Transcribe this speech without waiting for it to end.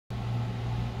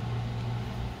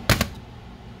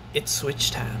it's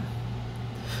Switch time.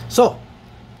 So,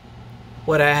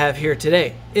 what I have here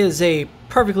today is a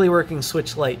perfectly working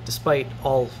Switch Lite despite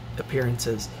all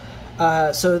appearances.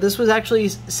 So this was actually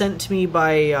sent to me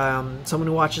by someone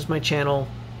who watches my channel.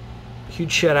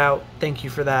 Huge shout out, thank you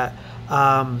for that.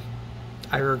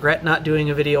 I regret not doing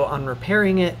a video on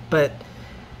repairing it, but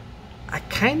I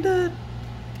kind of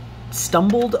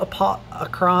stumbled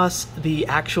across the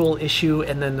actual issue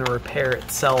and then the repair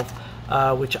itself,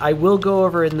 which I will go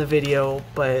over in the video,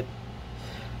 but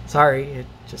sorry,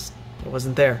 it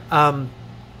wasn't there.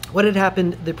 What had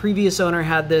happened, the previous owner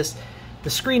had this, the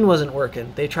screen wasn't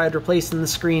working. They tried replacing the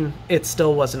screen, it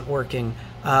still wasn't working.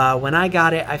 When I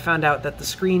got it, I found out that the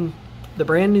screen, the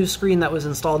brand new screen that was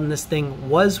installed in this thing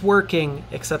was working,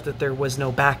 except that there was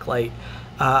no backlight.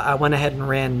 I went ahead and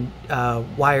ran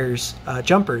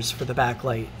jumpers for the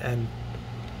backlight, and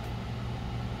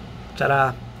ta-da,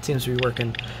 it seems to be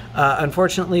working.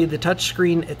 Unfortunately, the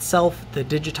touchscreen itself, the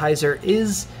digitizer,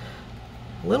 is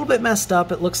a little bit messed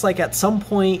up. It looks like at some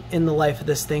point in the life of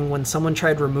this thing, when someone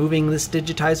tried removing this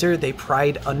digitizer, they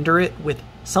pried under it with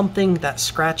something that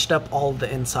scratched up all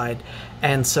the inside.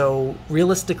 And so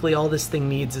realistically, all this thing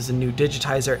needs is a new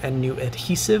digitizer and new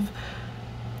adhesive.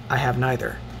 I have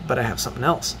neither, but I have something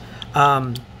else.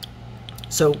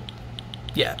 So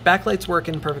yeah, backlight's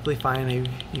working perfectly fine.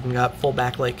 I even got full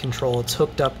backlight control. It's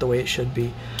hooked up the way it should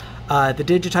be. The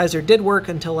digitizer did work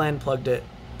until I unplugged it,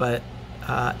 but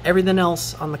everything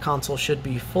else on the console should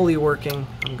be fully working.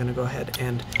 I'm gonna go ahead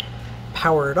and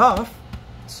power it off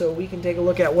so we can take a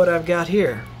look at what I've got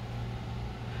here.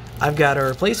 I've got a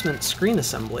replacement screen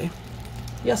assembly.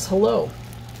 Yes, hello.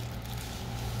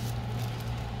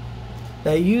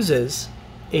 That uses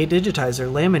a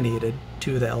digitizer laminated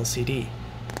to the LCD.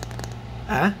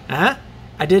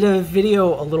 I did a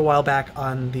video a little while back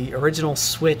on the original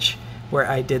Switch where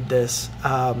I did this,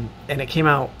 and it came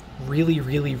out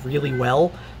really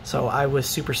well, so I was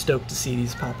super stoked to see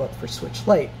these pop up for Switch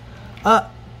Lite.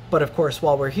 But of course,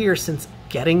 while we're here, since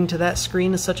getting to that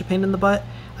screen is such a pain in the butt,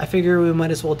 I figure we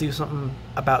might as well do something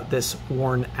about this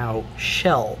worn out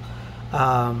shell.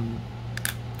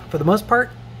 For the most part,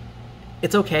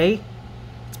 it's okay.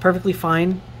 It's perfectly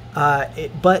fine,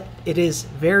 but it is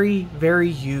very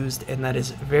used, and that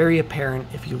is very apparent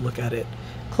if you look at it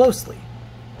closely.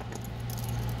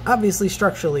 Obviously,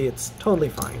 structurally, it's totally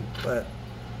fine, but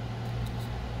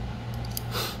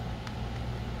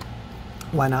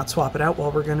why not swap it out while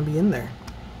we're going to be in there?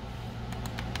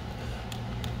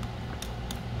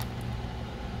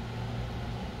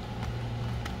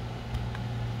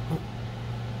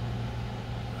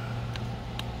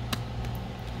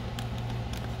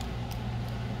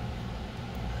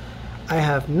 I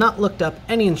have not looked up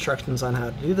any instructions on how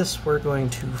to do this. We're going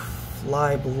to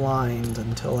fly blind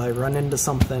until I run into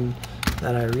something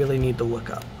that I really need to look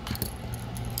up.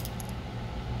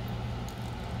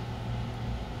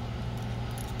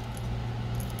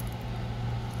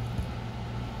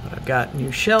 But I've got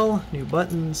new shell, new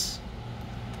buttons,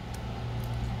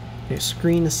 new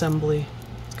screen assembly.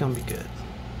 It's gonna be good.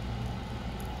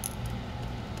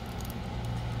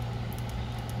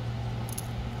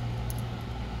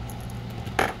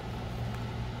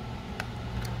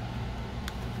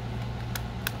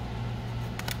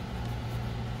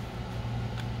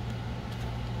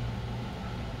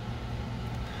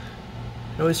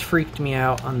 It always freaked me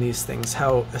out on these things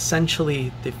how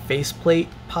essentially the faceplate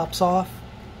pops off,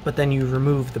 but then you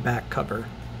remove the back cover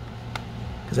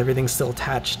because everything's still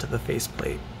attached to the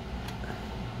faceplate.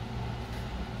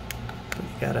 You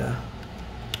gotta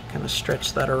kind of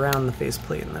stretch that around the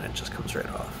faceplate and then it just comes right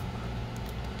off.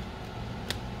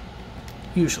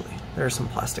 Usually, there are some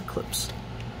plastic clips.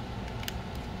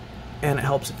 And it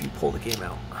helps if you pull the game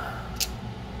out.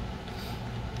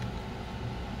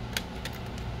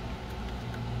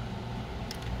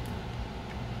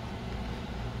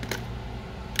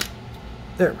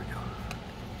 There we go.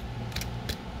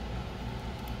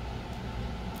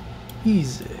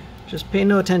 Easy. Just pay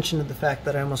no attention to the fact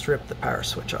that I almost ripped the power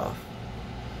switch off.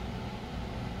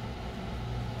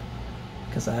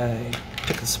 Because I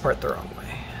took this apart the wrong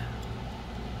way.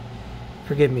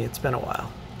 Forgive me, it's been a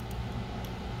while.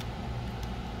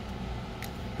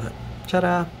 But,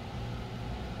 ta-da!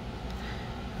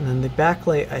 And then the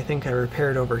backlight I think I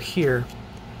repaired over here.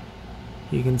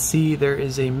 You can see there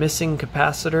is a missing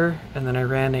capacitor, and then I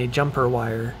ran a jumper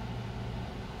wire.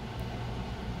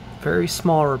 Very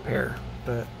small repair,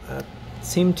 but that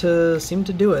seemed to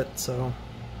do it, so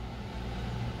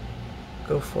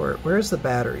go for it. Where's the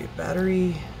battery?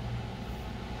 Battery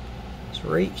is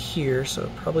right here, so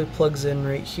it probably plugs in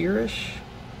right here-ish,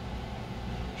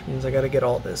 which means I gotta get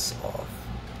all this off.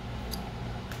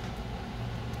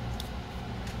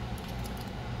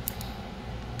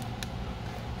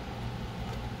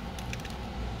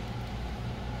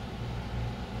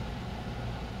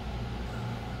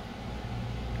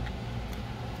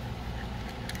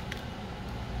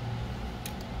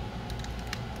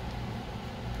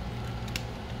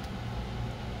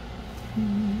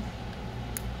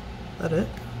 that it?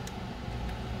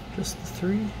 Just the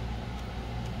 3?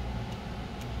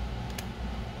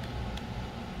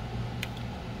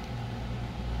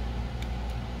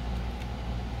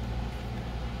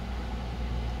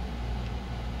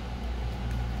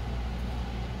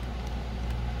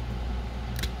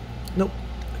 Nope,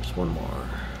 there's one more.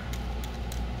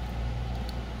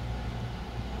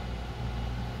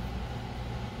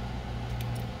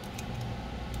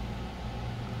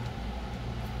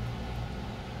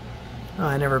 Oh,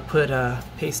 I never put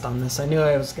paste on this. I knew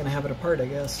I was going to have it apart, I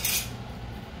guess.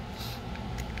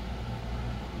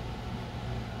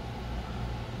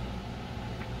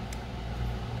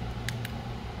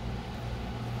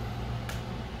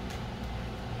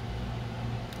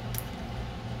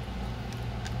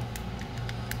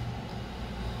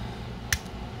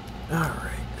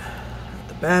 Alright,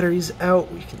 the battery's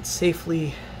out. We can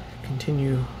safely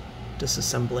continue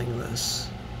disassembling this.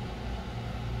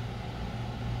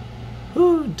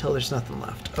 Ooh, until there's nothing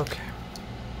left. Okay.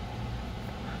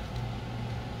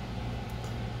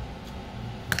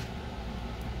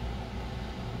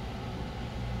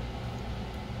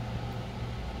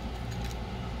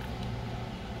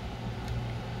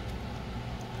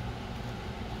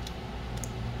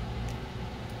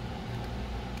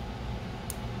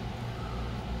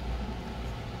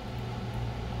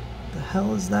 The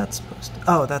hell is that supposed to?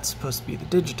 Oh, that's supposed to be the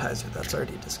digitizer. That's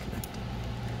already disconnected.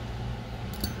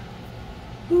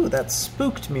 Ooh, that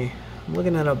spooked me. I'm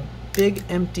looking at a big,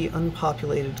 empty,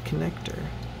 unpopulated connector.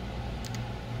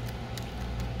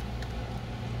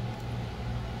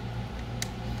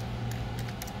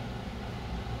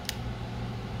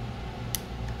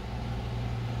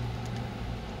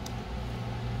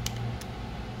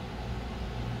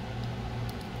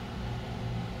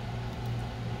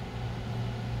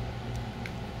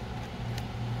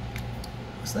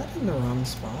 Was that in the wrong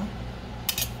spot?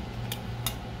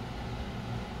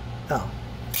 Oh,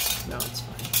 no, it's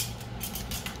fine.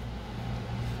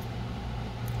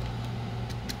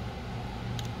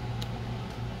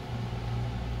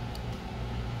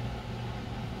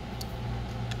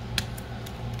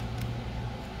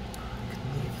 I can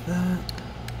leave that.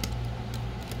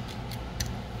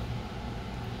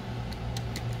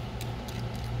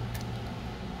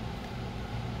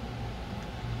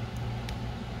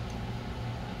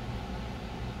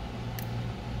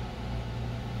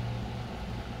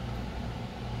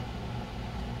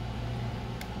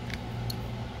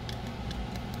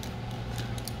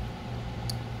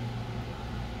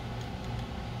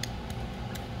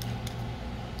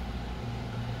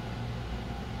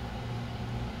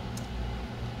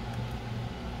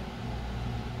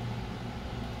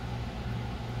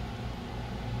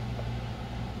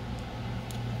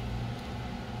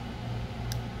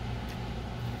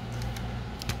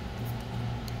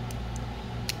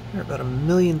 There are about a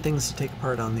million things to take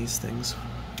apart on these things.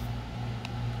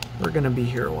 We're gonna be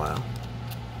here a while.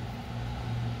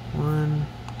 1,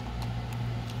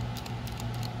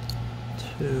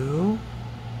 2,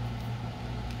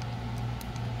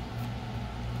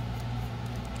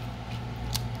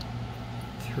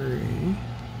 3.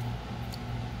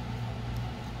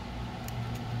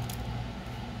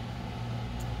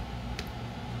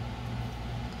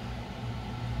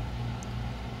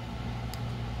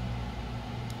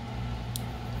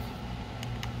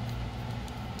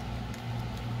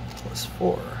 Plus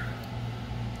 4.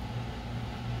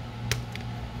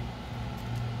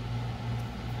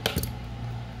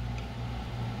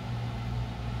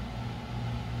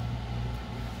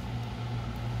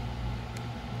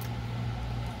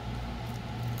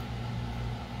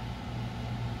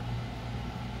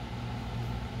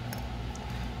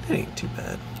 That ain't too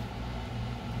bad.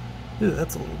 Ooh,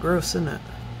 that's a little gross, isn't it?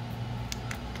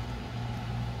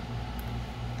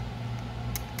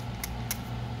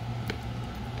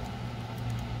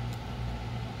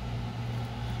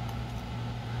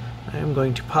 I am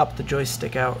going to pop the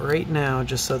joystick out right now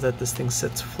just so that this thing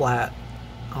sits flat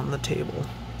on the table.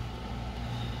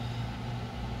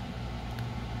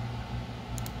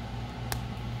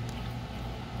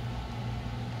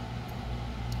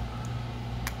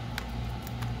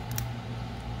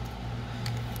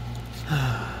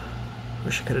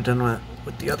 Wish I could have done that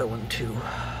with the other one too.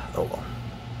 Oh well.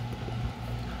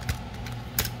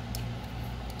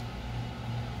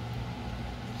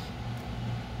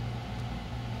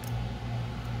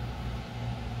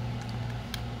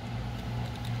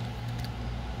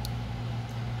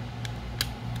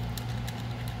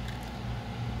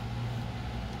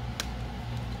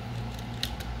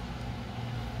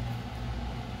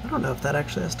 I don't know if that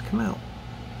actually has to come out.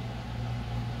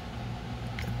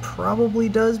 It probably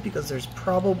does because there's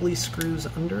probably screws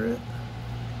under it.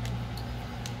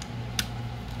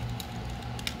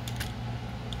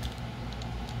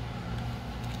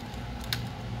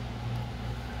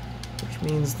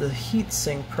 which means the heat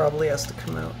sink probably has to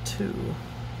come out too.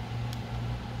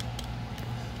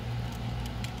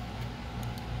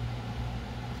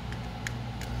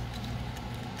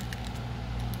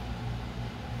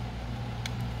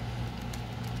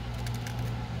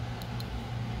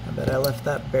 I bet I left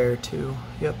that bare too.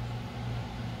 Yep.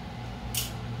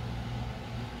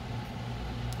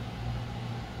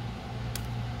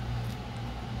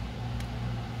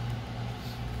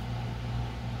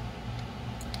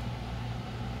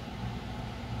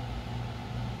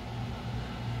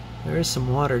 There is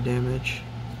some water damage.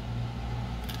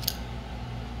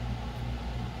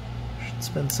 Should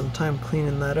spend some time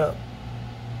cleaning that up.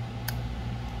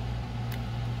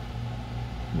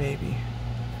 Maybe.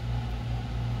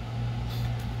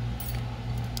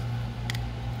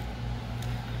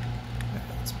 Alright,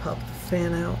 let's pop the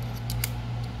fan out.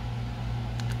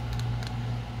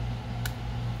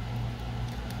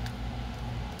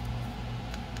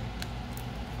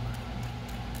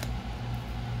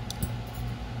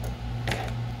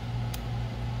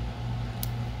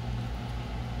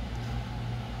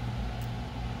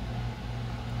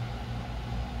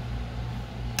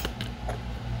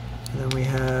 And then we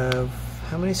have,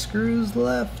 how many screws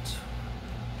left?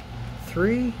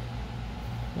 3?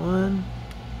 1,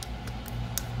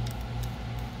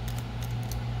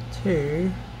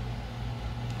 2,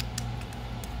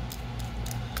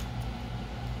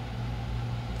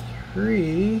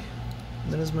 3. And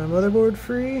then is my motherboard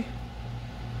free?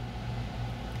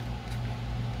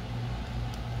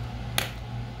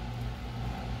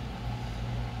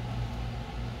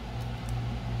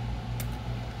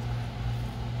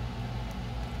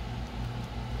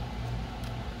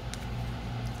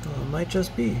 Well, it might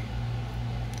just be.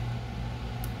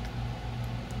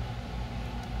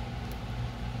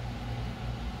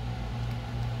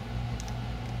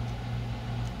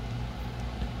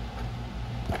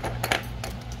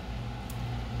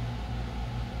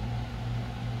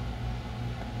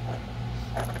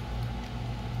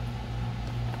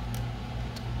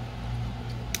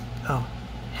 Oh,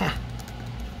 ha!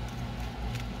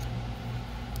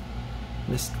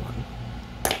 Missed one.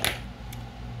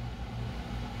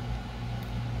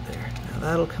 There, now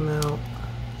that'll come out,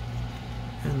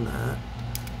 and that.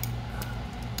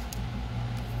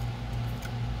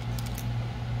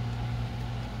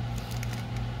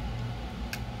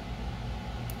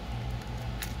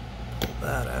 Pull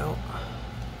that out.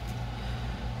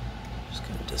 Just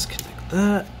gonna disconnect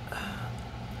that.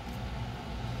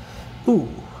 Ooh.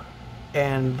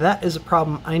 And that is a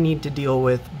problem I need to deal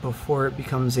with before it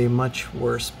becomes a much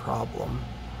worse problem.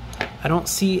 I don't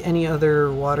see any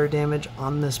other water damage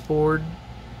on this board,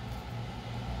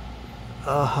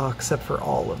 except for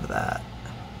all of that.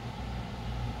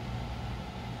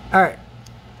 Alright,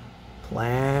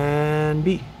 plan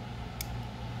B.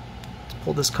 Let's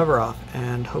pull this cover off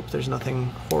and hope there's nothing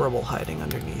horrible hiding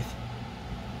underneath.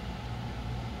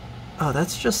 Oh,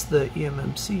 that's just the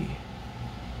eMMC.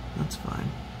 That's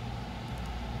fine.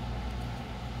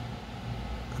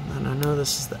 And I know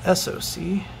this is the SoC. So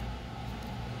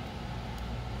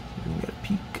we can get a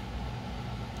peek.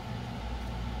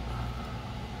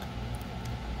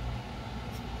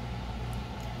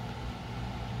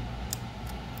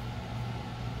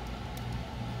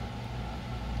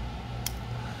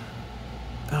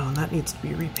 Oh, and that needs to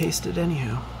be repasted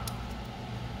anyhow.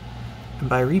 And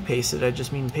by repasted, I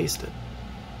just mean pasted.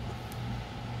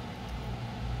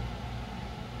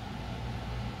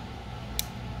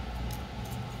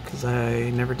 Because I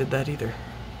never did that either.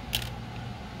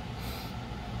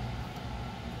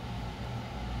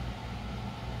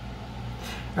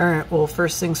 Alright, well,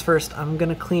 first things first, I'm going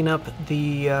to clean up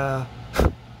the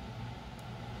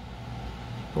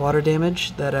water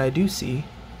damage that I do see,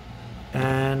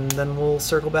 and then we'll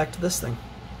circle back to this thing.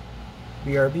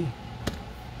 BRB.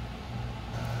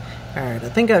 Alright, I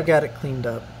think I've got it cleaned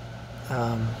up.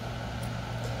 Of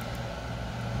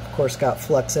course, got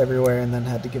flux everywhere and then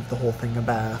had to give the whole thing a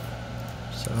bath.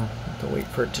 So, I have to wait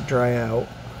for it to dry out.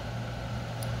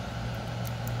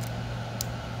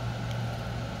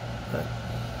 But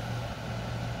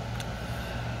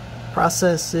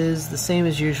process is the same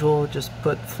as usual, just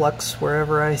put flux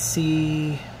wherever I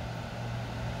see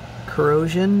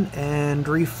corrosion and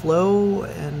reflow,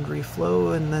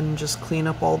 and then just clean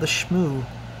up all the shmoo.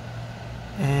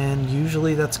 And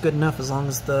usually that's good enough as long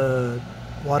as the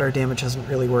water damage hasn't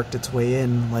really worked its way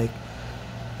in. Like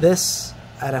this,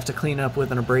 I'd have to clean up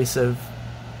with an abrasive,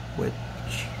 which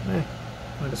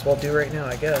might as well do right now,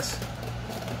 I guess.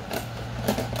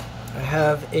 I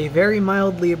have a very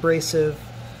mildly abrasive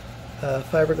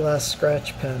fiberglass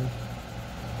scratch pen.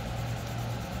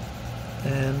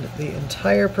 And the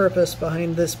entire purpose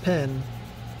behind this pen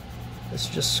is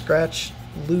to just scratch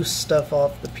loose stuff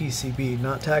off the PCB,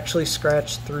 not to actually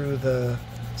scratch through the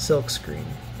silk screen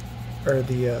or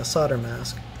the solder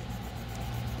mask.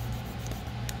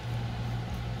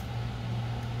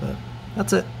 But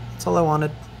that's it. That's all I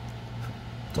wanted.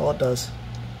 That's all it does.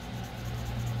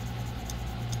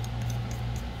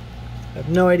 I have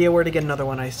no idea where to get another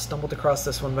one. I stumbled across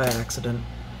this one by accident.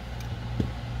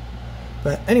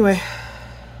 But anyway,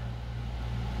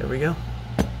 there we go.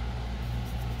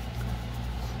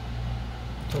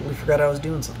 Totally forgot I was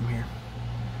doing something here.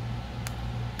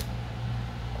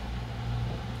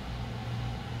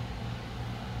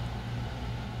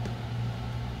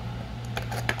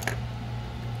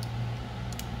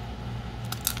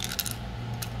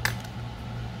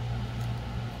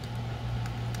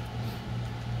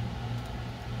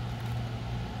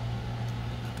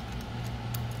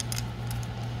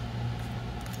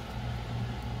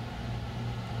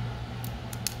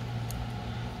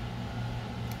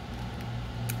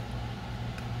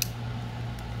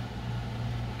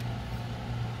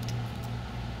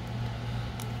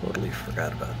 Totally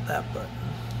forgot about that button.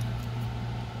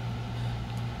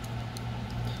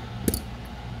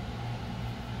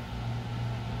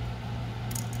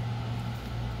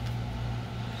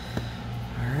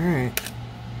 Alright.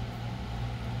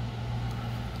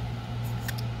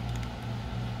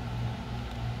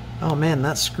 Oh man,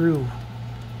 that screw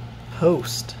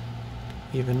post,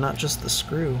 even not just the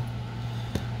screw.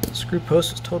 The screw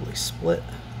post was totally split.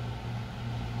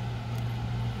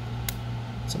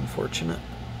 It's unfortunate.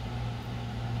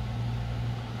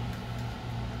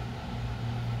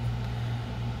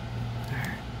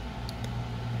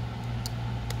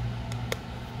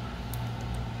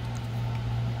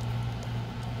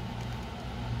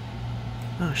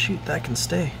 Oh shoot, that can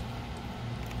stay.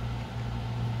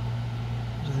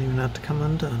 Doesn't even have to come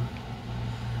undone.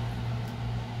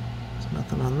 There's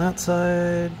nothing on that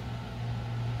side.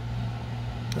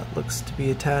 That looks to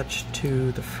be attached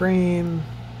to the frame.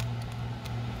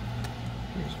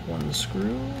 Here's one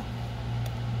screw.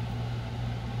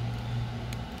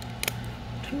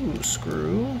 Two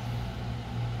screw.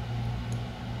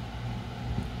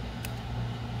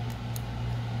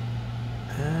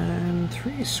 And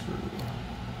three screw.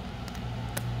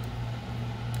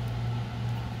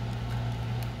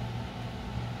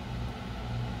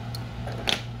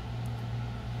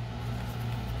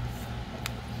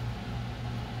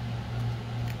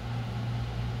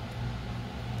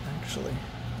 Actually,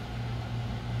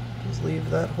 just leave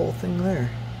that whole thing there.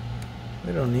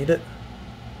 We don't need it.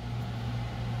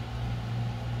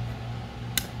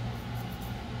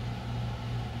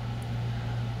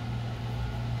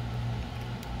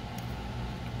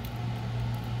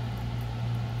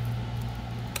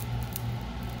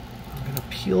 I'm gonna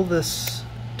peel this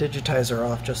digitizer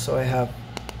off just so I have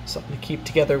something to keep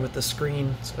together with the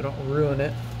screen so I don't ruin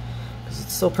it, because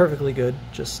it's still perfectly good,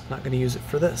 just not gonna use it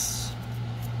for this.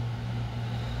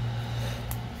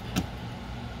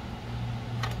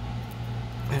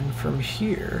 And from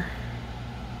here,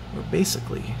 we're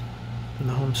basically in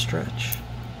the home stretch.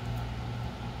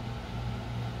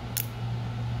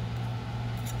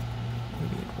 We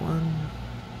need one,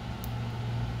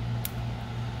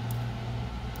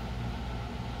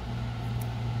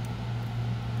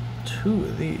 two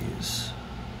of these,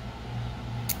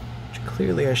 which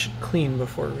clearly I should clean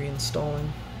before reinstalling.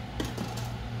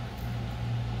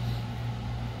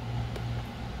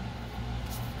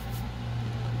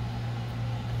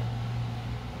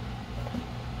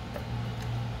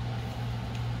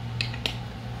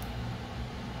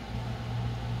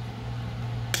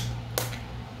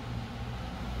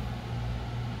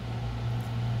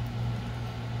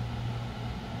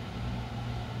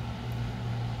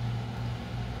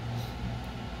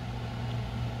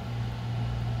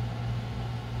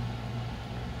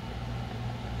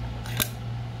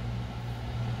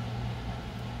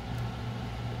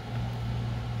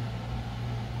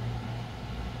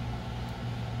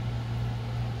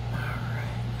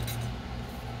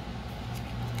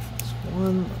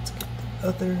 One, let's get the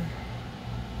other.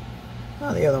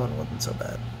 Oh, the other one wasn't so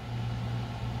bad.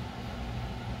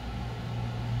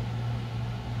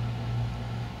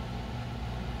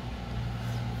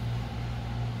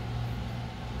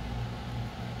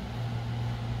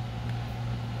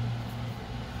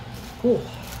 Cool.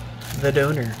 The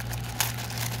donor.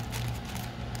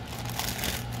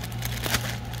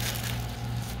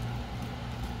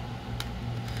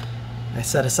 I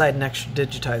set aside an extra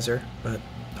digitizer, but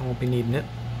I won't be needing it.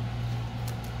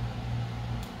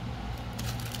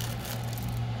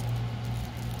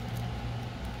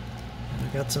 And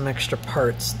got some extra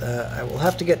parts that I will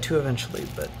have to get to eventually,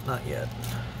 but not yet.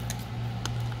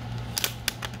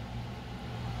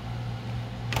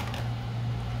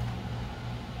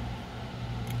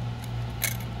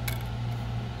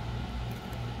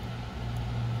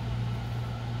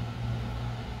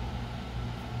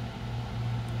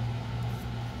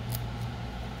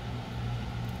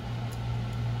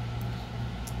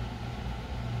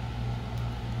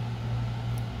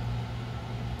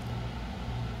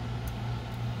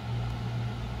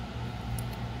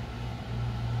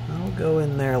 Go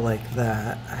in there like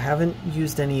that. I haven't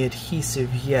used any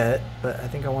adhesive yet, but I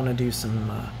think I want to do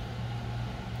some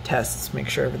tests, make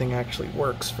sure everything actually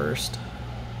works first.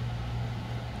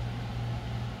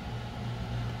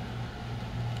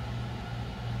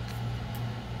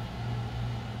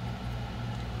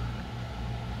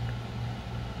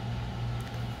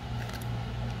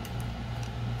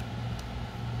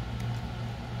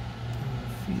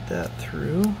 Feed that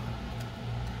through.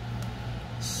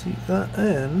 Seat that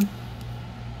in.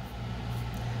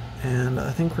 And I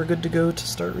think we're good to go to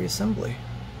start reassembly.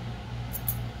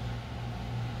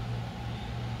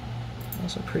 I'm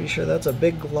also pretty sure that's a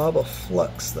big glob of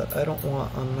flux that I don't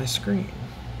want on my screen.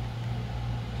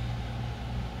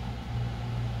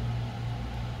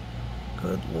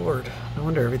 Good lord, no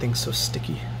wonder everything's so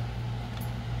sticky.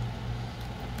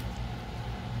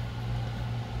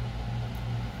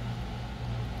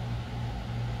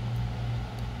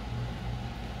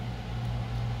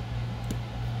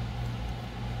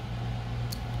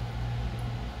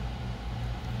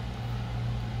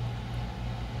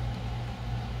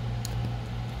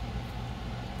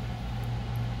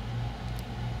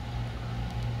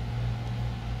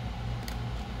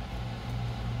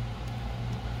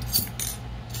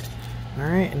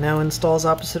 Alright, and now installs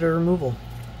opposite of removal.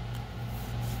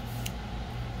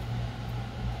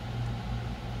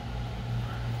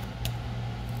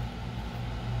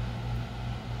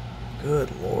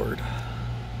 Good lord.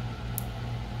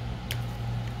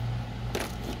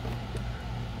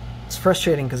 It's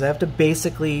frustrating because I have to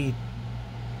basically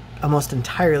almost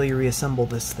entirely reassemble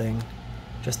this thing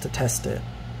just to test it.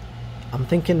 I'm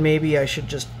thinking maybe I should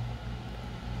just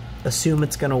assume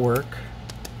it's gonna work.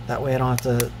 That way I don't have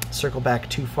to circle back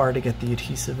too far to get the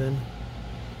adhesive in.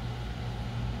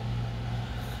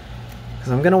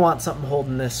 Because I'm going to want something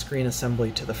holding this screen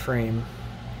assembly to the frame.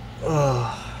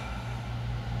 Ugh.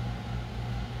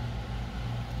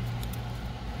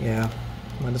 Yeah,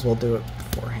 might as well do it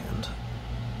beforehand.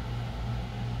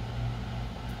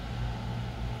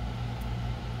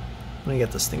 I'm going to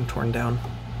get this thing torn down.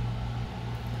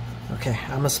 Okay, I'm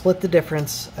going to split the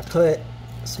difference. I put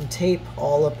some tape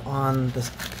all up on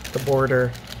the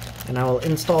border, and I will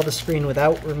install the screen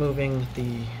without removing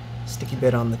the sticky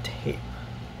bit on the tape.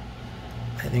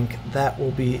 I think that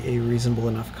will be a reasonable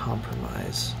enough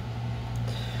compromise.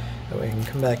 That way I can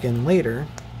come back in later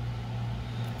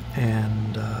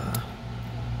and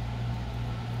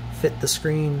fit the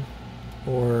screen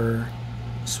or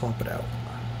swap it out.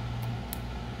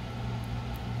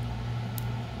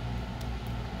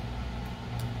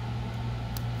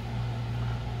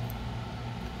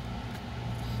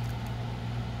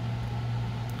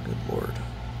 Good lord.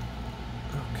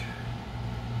 Okay.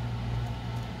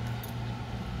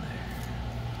 There.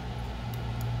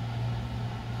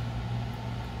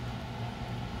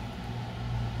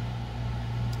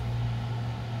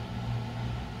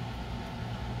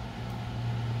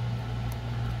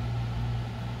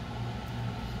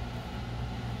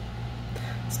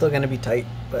 Still gonna be tight,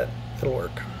 but it'll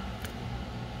work.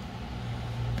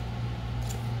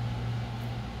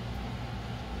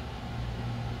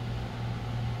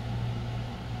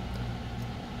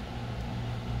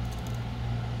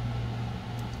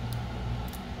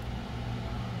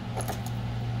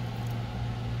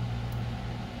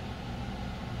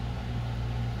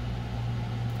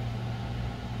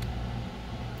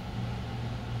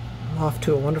 Off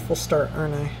to a wonderful start,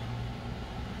 aren't I?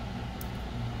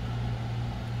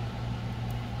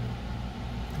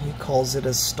 He calls it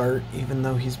a start, even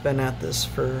though he's been at this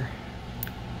for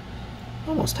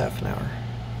almost half an hour.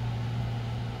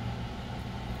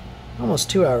 Almost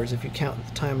 2 hours if you count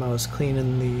the time I was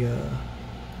cleaning the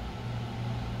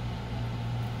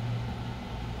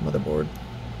motherboard.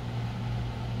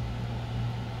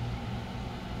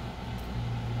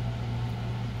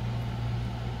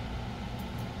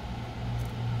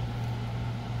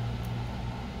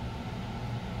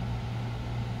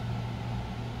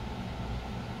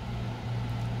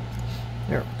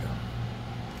 There we go.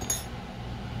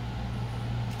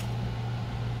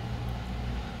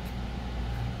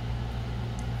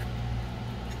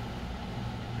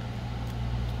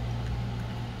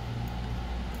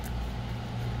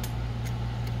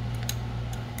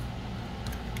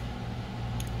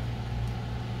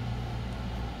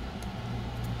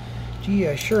 Gee,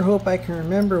 I sure hope I can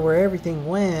remember where everything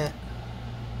went.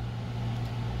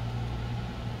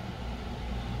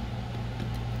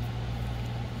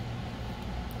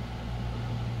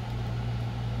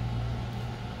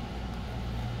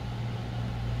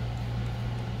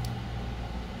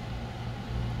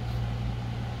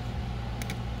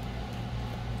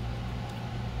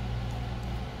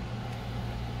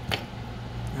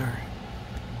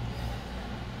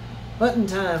 Button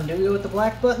time. Do we go with the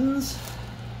black buttons?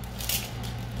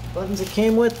 Buttons it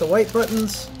came with, the white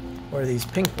buttons, or these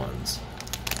pink ones?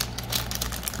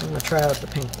 I'm going to try out the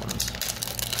pink ones.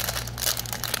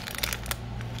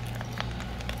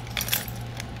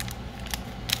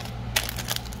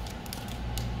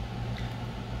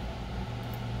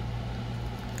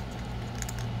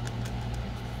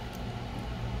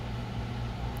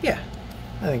 Yeah,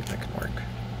 I think that can work.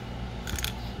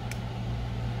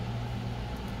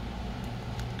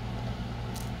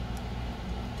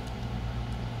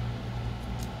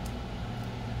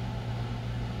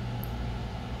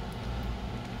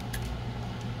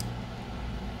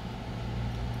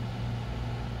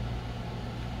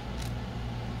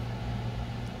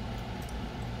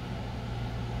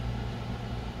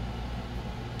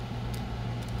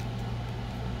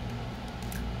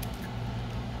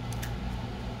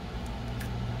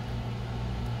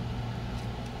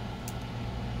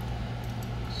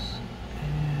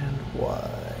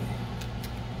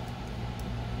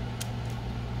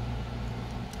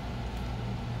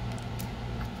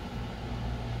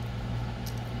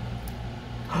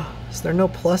 Is there no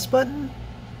plus button?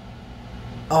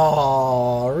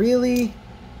 Oh, really?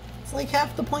 It's like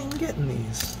half the point in getting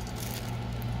these.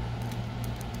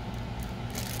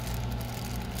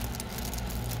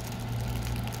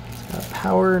 It's got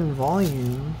power and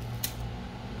volume.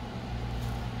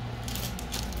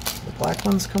 The black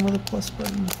ones come with a plus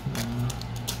button? No.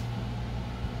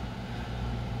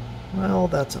 Well,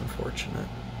 that's unfortunate.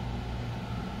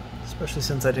 Especially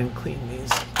since I didn't clean these.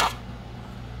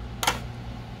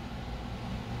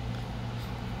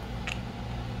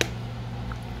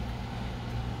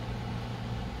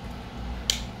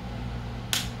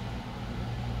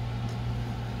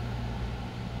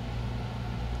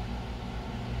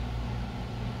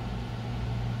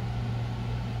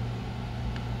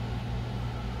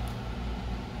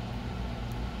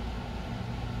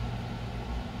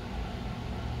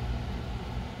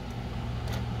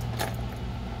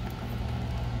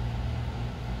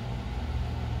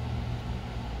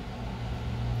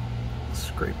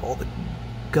 Scrape all the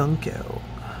gunk out.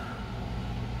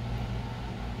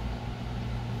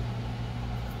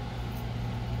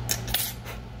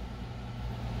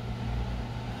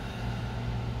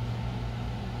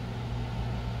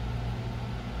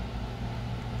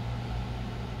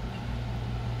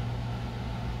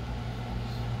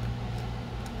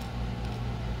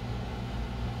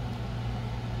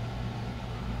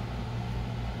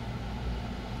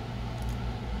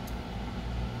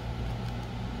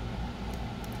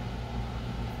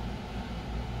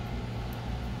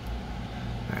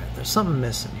 There's something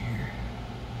missing here.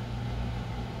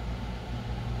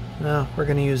 No, we're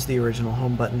going to use the original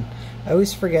home button. I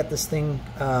always forget this thing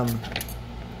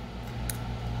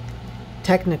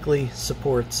technically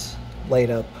supports light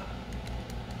up.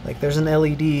 Like there's an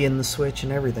LED in the Switch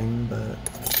and everything, but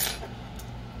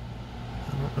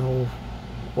I don't know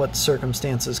what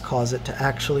circumstances cause it to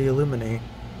actually illuminate.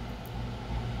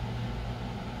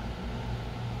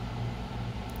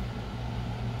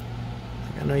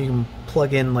 I know you can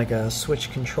plug in like a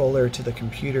Switch controller to the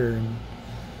computer and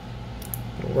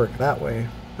it'll work that way,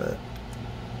 but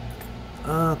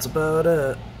that's about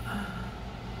it.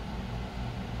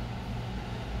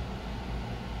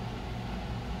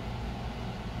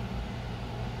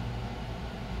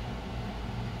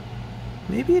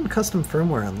 Maybe in custom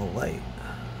firmware on the Lite.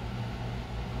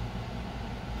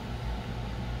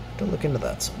 Have to look into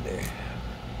that someday.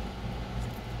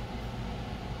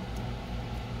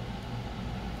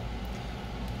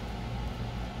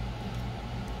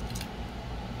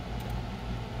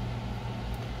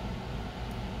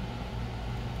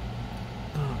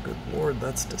 Good lord,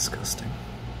 that's disgusting.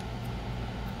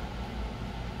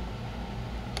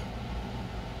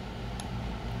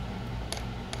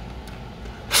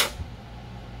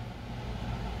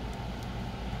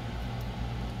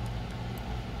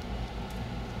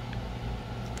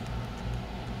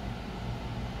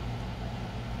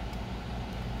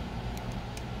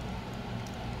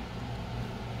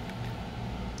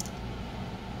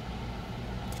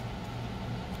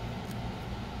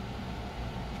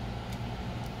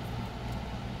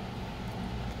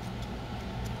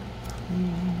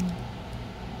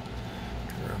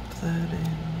 Drop that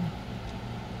in.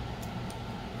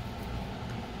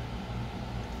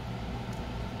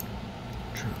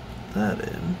 that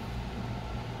in.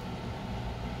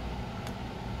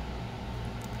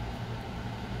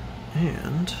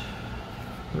 And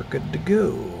we're good to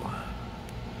go.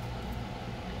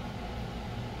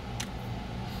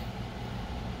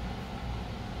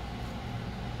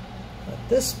 At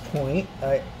this point,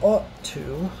 I ought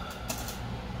to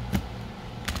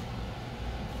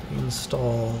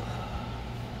install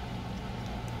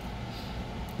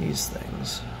these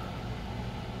things.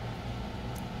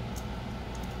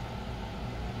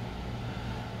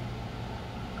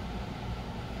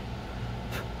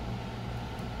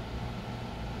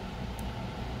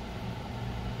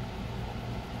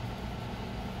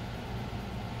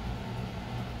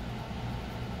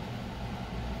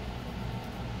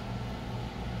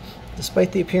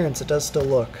 Despite the appearance, it does still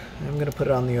look. I'm going to put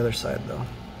it on the other side though.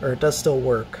 Or it does still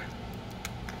work.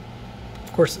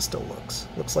 Of course it still looks.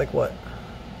 Looks like what?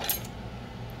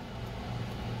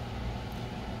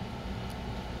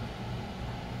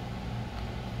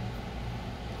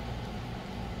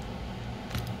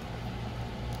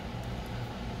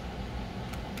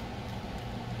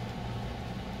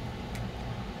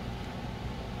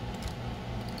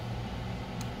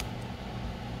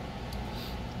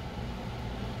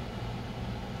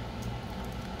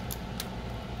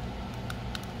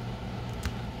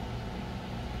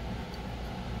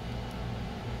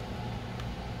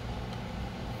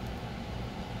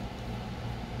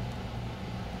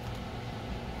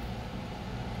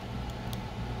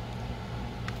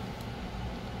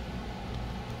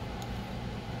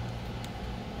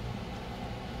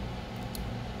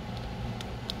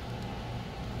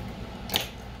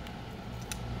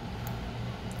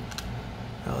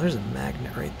 Oh, there's a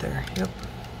magnet right there. Yep.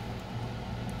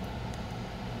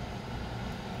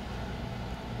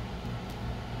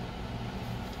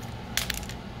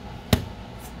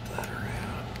 Flip that around.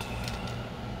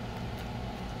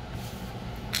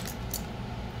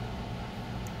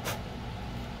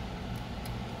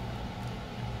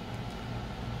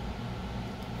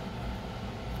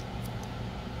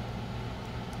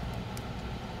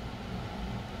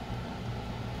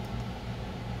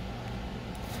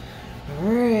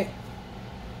 Alright,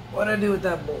 what do I do with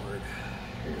that board?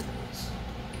 Here it is.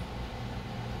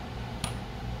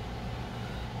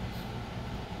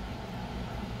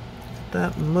 Get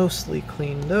that mostly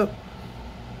cleaned up.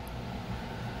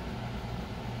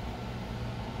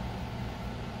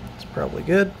 It's probably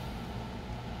good.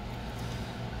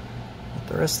 Get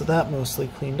the rest of that mostly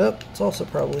cleaned up. It's also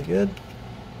probably good.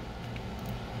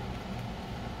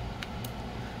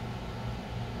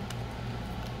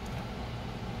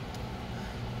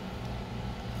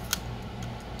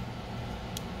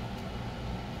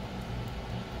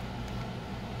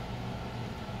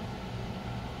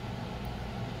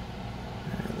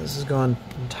 This has gone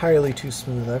entirely too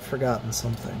smooth. I've forgotten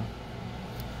something.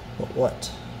 But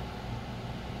what?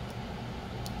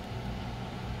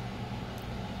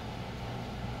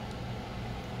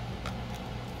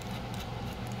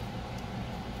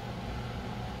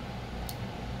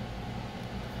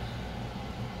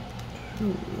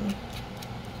 Ooh.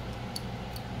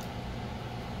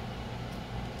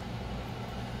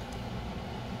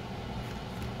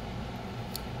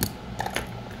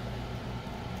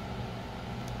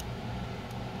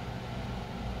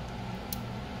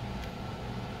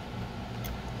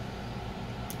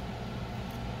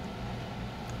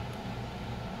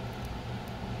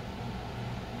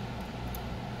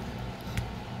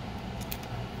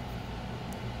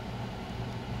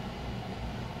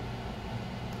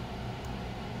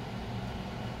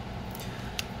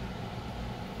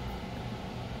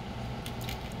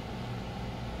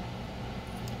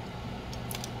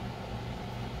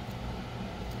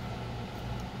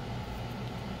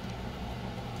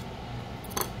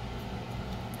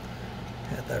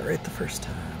 Had that right the first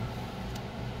time.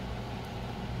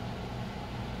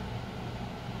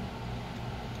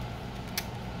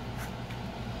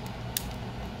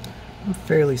 I'm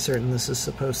fairly certain this is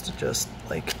supposed to just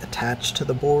like attach to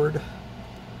the board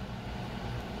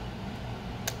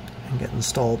and get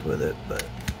installed with it, but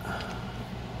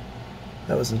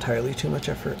that was entirely too much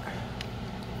effort.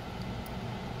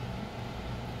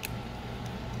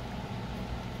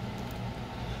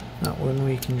 Not when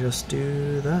we can just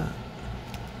do that.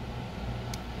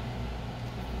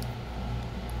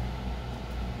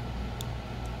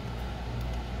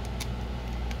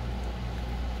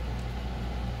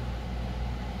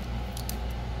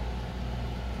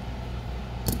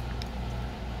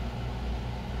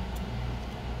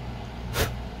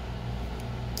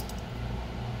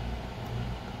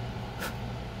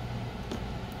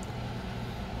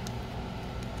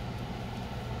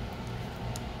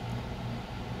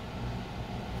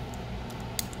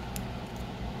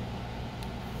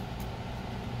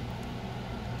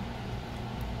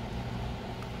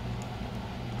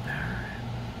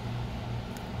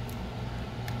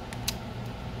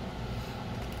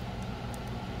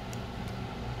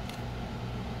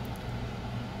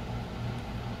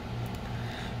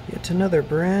 another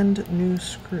brand new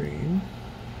screen.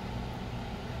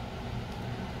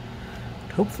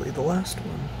 Hopefully the last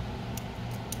one.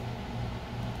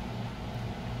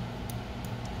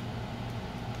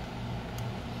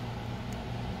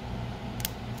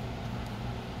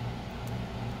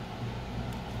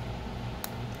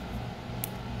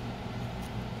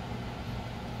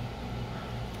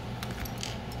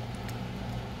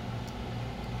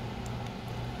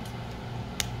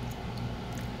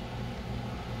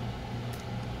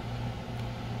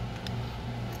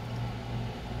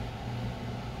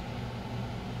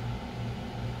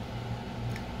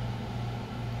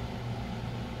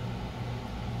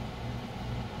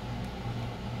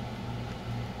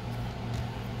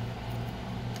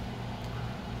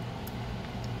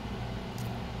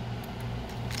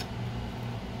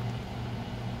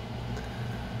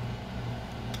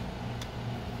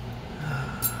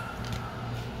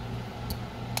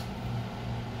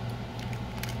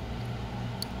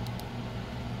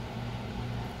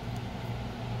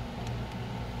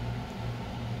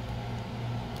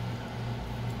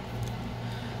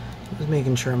 Just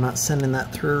making sure I'm not sending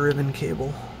that through a ribbon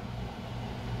cable.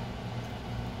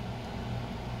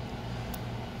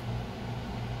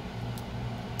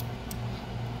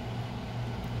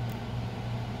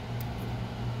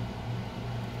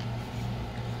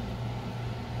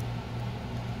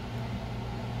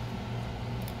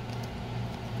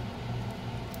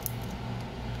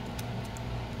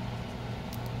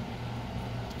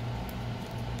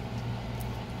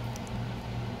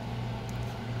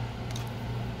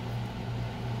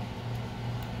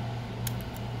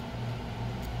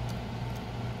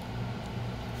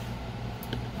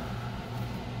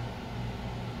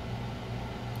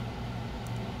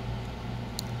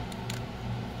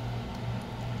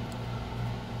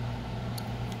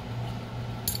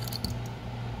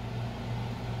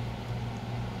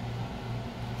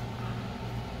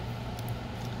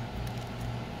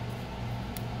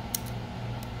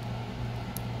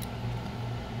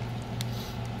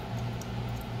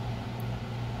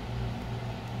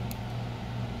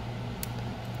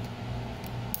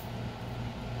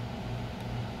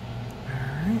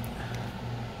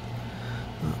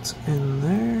 That's in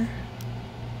there.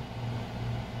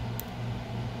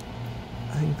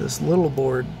 I think this little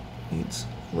board needs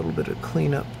a little bit of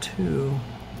cleanup too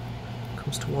when it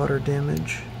comes to water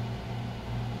damage.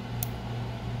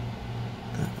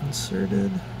 That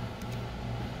inserted.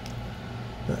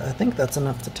 But I think that's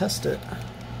enough to test it.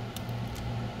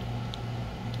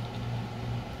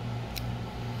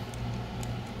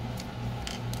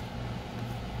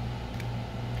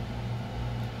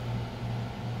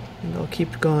 I'll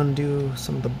keep going and do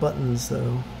some of the buttons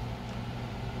though.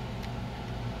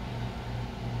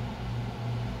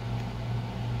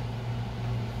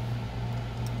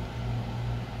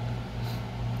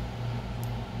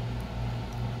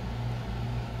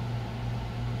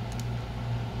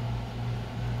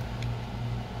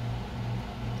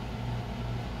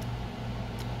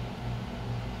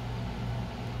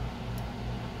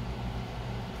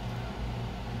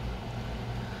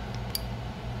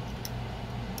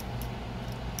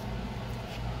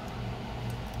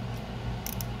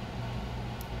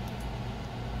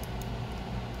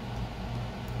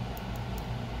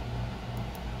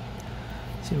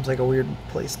 Seems like a weird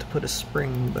place to put a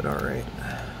spring, but alright.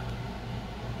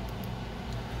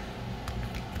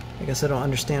 I guess I don't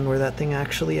understand where that thing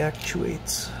actually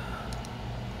actuates.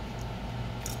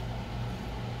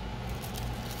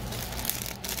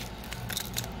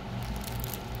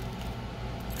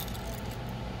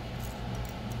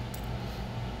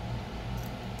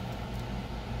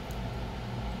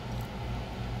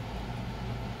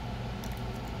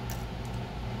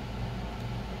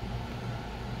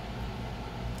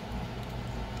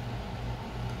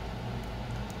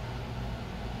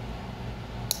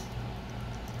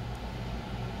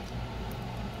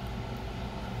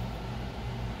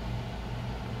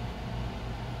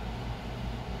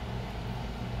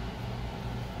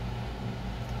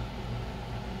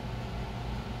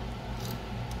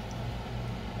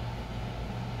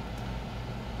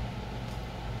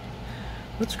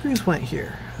 What screws went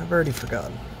here? I've already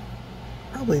forgotten.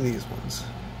 Probably these ones.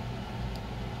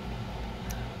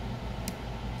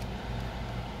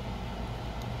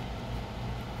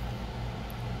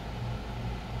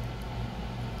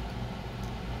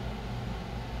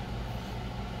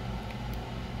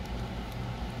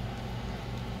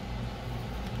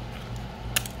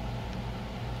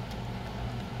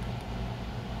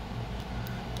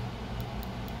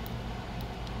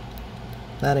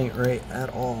 That ain't right at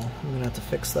all. I'm gonna have to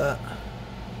fix that.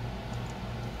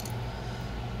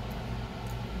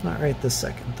 Not right this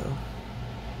second though.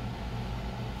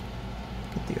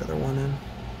 going in.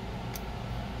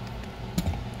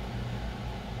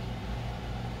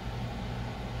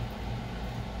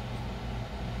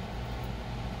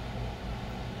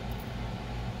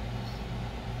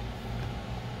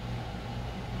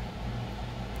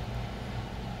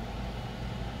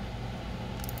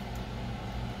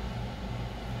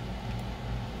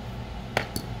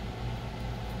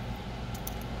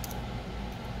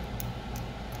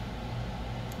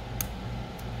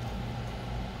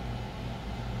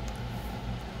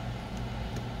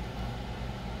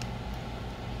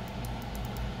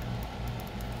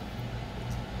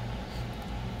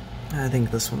 I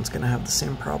think this one's going to have the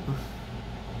same problem.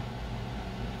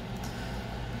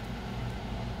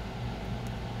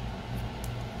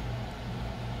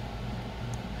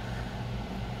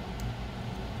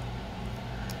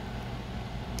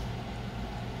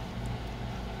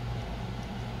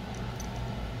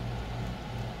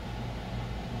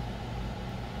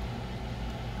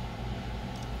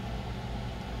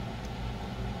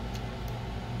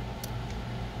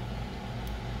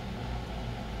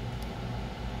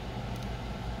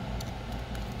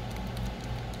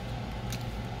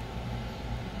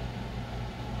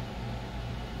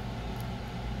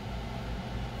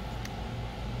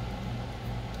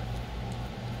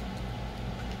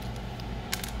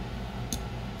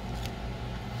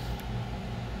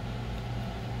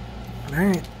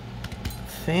 Alright,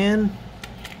 fan,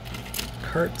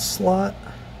 cart slot,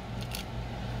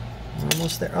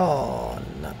 almost there. Oh,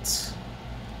 nuts.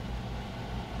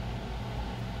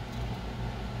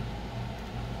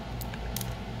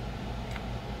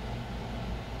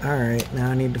 Alright,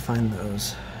 now I need to find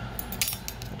those.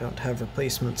 I don't have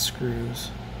replacement screws.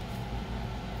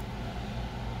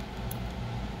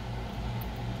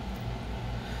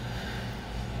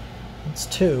 That's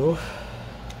two.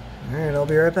 Alright, I'll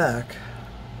be right back.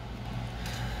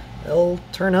 They'll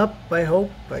turn up, I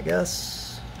hope, I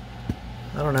guess.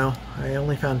 I don't know. I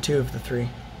only found two of the three.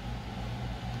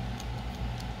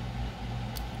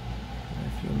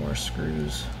 A few more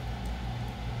screws.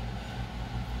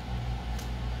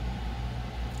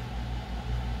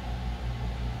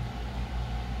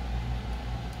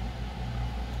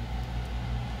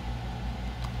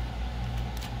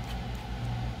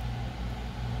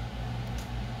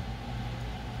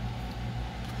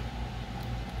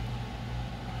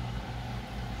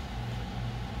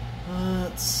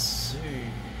 Let's see.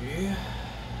 Did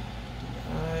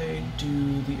I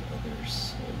do the other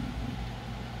side?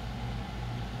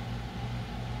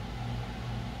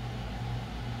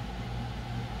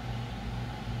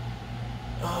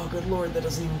 Oh, good lord, that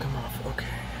doesn't even come off. Okay.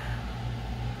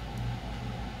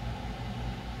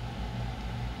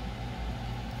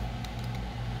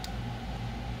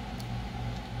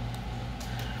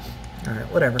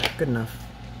 Alright, whatever. Good enough.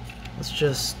 Let's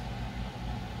just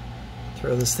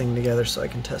throw this thing together so I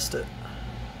can test it.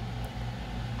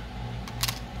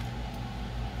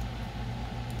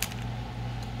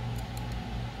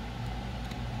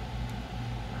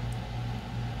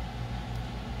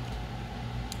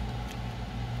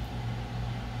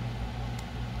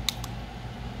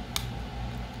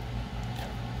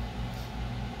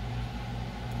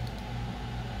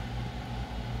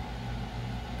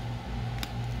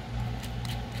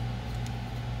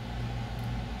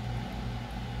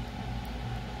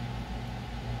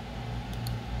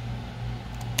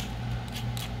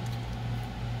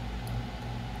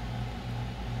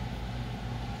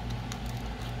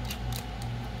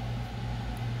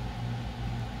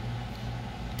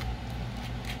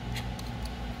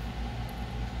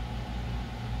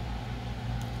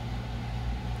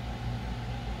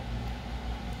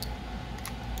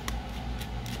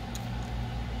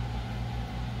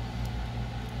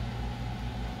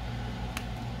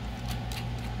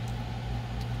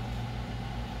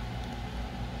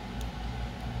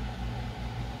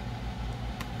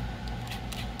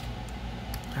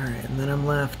 Alright, and then I'm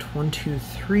left 1, 2,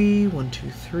 3, 1, 2,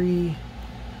 3.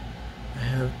 I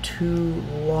have two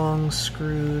long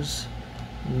screws,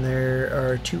 and there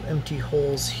are two empty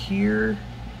holes here.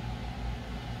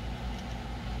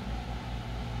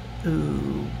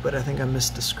 Ooh, but I think I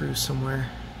missed a screw somewhere.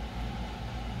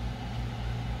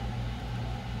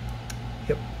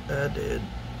 Yep, I did.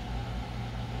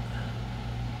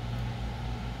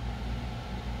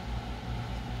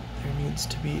 There needs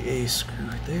to be a screw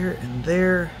there and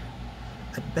there.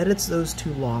 I bet it's those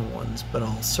two long ones, but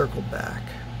I'll circle back.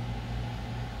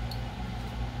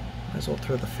 Might as well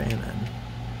throw the fan in.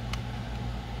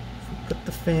 If we put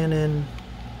the fan in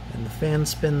and the fan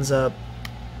spins up,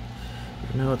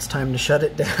 you know it's time to shut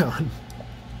it down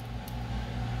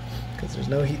because there's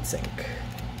no heatsink.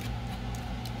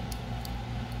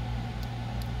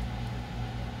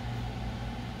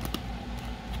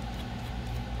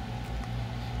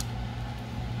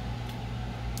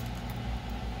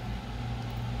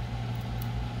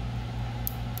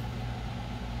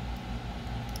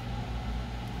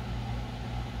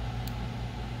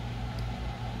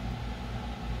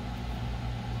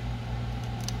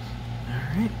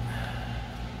 Alright.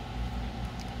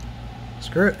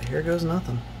 Screw it, here goes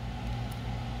nothing.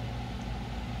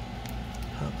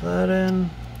 Pop that in,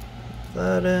 pop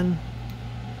that in.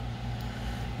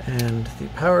 And the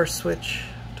power switch,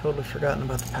 totally forgotten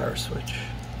about the power switch.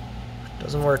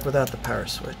 Doesn't work without the power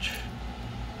switch.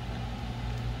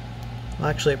 Well,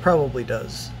 actually it probably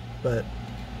does, but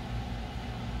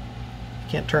you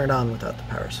can't turn it on without the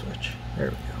power switch. There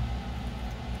we go.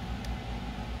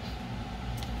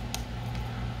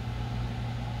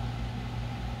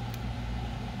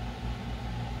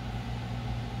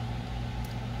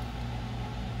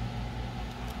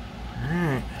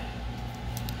 Alright.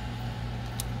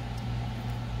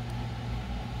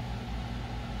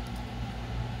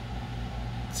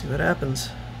 See what happens.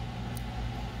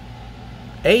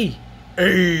 Hey!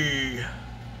 Hey!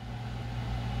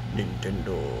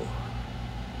 Nintendo.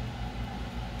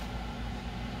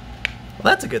 Well,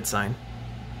 that's a good sign.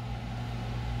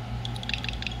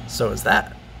 So is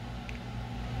that.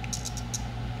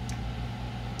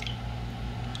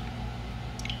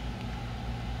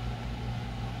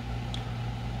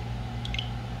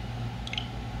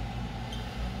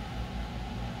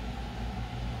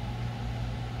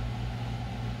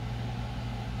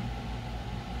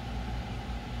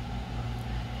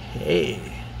 Hey.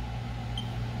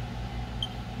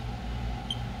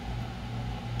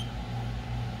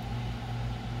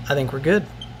 I think we're good.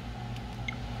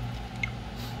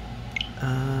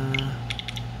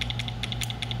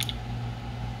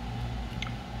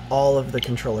 All of the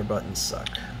controller buttons suck.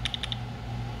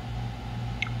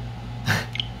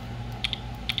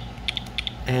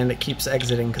 And it keeps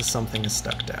exiting because something is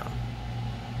stuck down.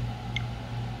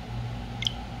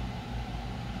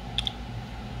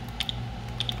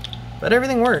 But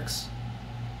everything works.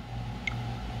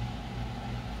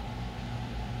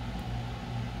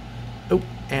 Oh,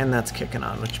 and that's kicking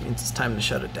on, which means it's time to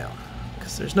shut it down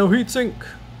because there's no heatsink.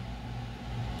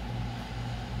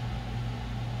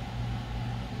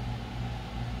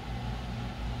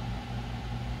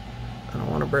 I don't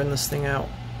want to burn this thing out.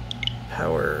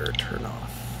 Power turn off.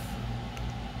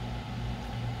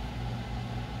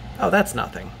 Oh, that's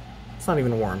nothing. It's not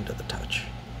even warm to the touch.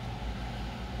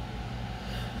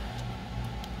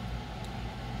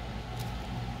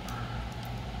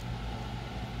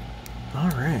 All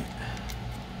right.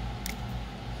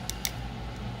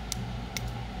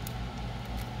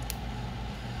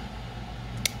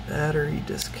 Battery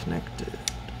disconnected.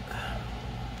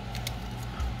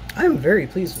 I'm very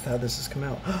pleased with how this has come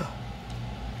out.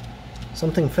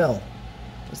 Something fell.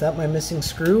 Was that my missing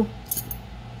screw?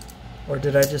 Or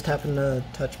did I just happen to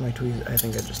touch my tweezers? I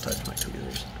think I just touched my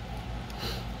tweezers.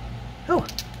 Oh,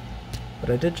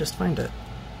 but I did just find it.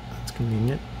 That's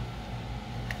convenient.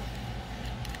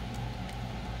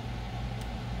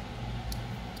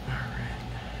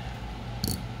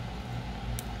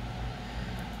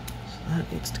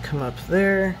 That needs to come up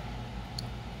there.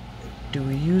 Do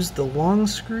we use the long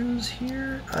screws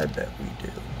here? I bet we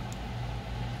do.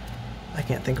 I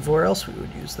can't think of where else we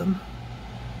would use them.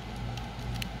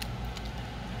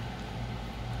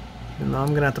 Even though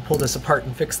I'm gonna have to pull this apart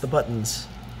and fix the buttons.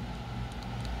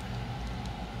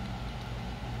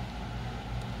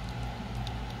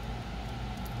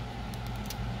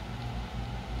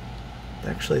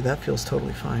 Actually, that feels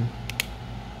totally fine.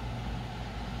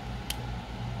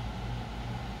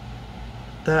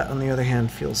 That, on the other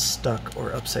hand, feels stuck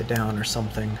or upside down or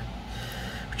something,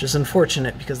 which is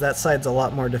unfortunate because that side's a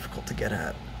lot more difficult to get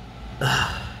at.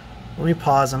 Let me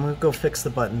pause. I'm going to go fix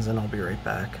the buttons and I'll be right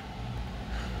back.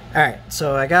 Alright,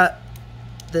 so I got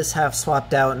this half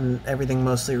swapped out and everything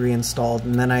mostly reinstalled,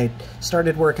 and then I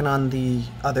started working on the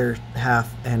other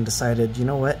half and decided, you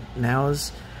know what,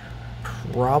 now's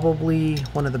probably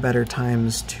one of the better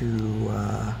times to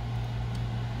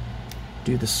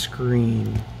do the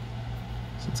screen.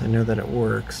 Since I know that it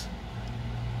works.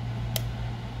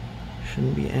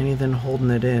 Shouldn't be anything holding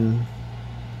it in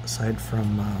aside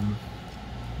from,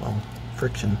 well,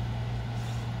 friction.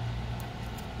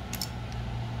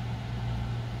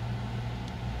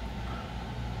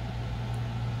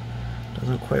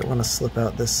 Doesn't quite want to slip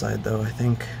out this side though. I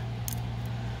think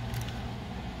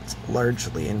it's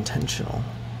largely intentional.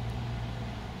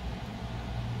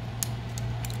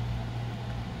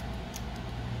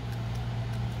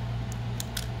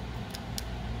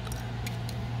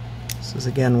 This is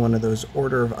again one of those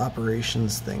order of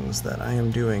operations things that I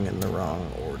am doing in the wrong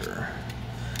order,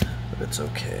 but it's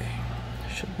okay.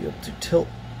 I should be able to tilt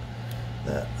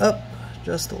that up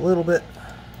just a little bit.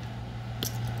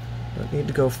 Don't need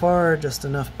to go far, just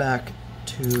enough back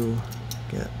to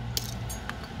get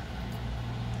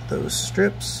those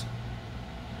strips.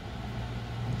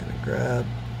 I'm gonna grab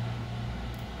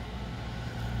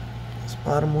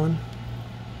bottom one.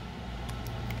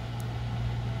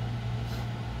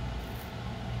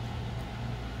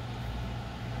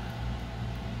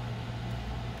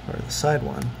 Or the side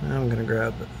one. Now I'm going to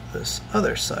grab this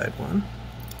other side one.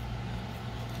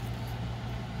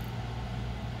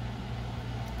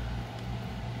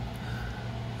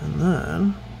 And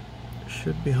then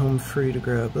should be home free to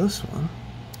grab this one.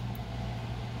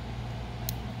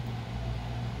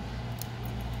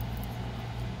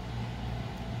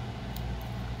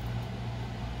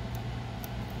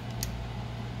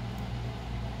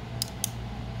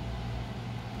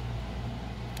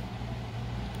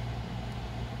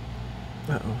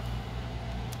 Uh-oh.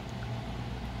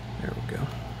 There we go.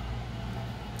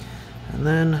 And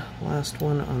then last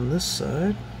one on this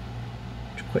side,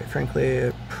 which quite frankly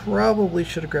I probably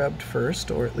should have grabbed first,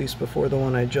 or at least before the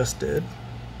one I just did.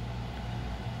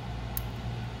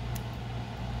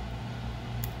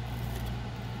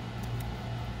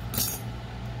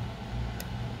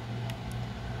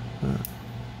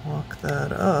 Lock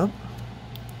that up.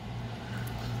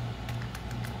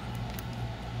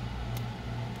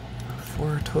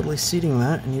 Before totally seating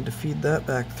that, I need to feed that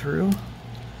back through.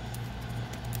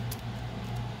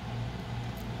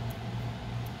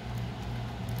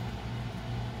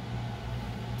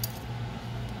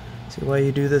 See why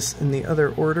you do this in the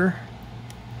other order?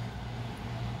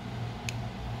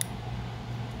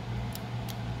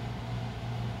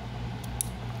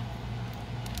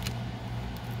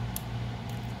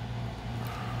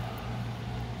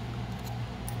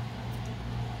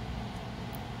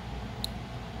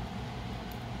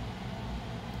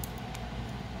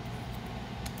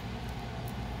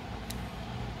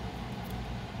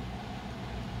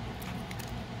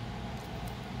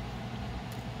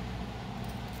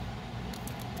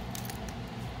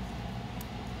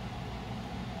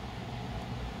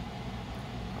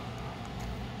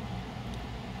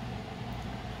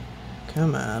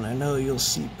 Come on, I know you'll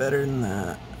see better than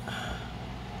that.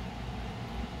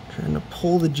 Trying to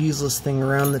pull the Jesus thing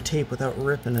around the tape without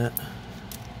ripping it.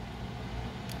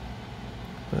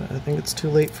 But I think it's too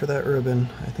late for that ribbon.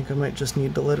 I think I might just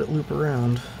need to let it loop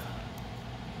around.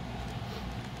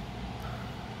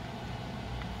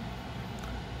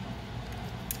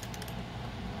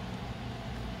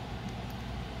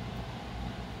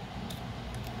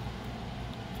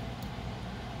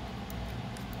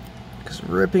 Because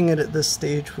ripping it at this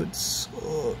stage would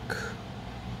suck.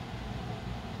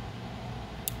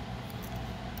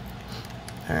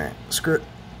 Alright, screw it.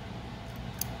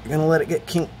 I'm gonna let it get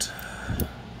kinked.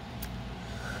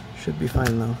 Should be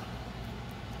fine though.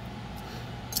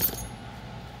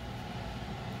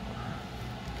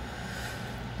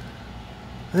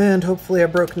 And hopefully I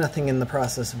broke nothing in the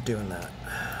process of doing that.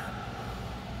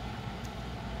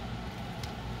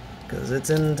 Because it's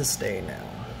in to stay now.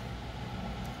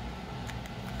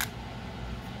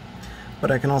 But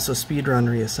I can also speedrun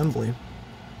reassembly.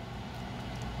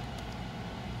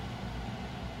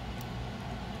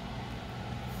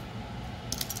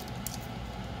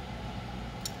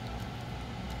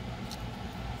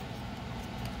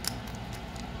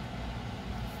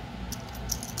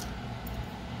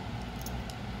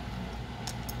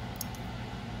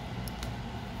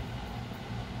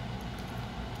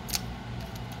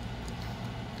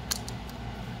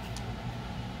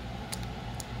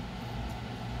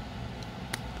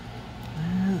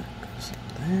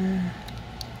 There.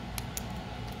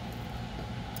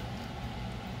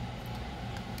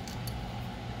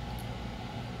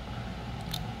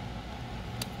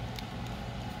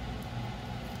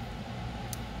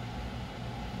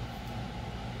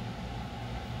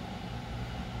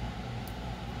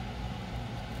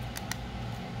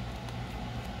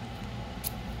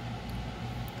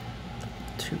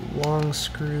 Two long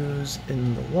screws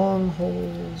in the long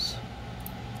holes.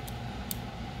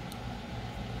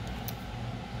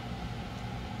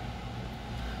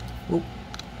 Oop,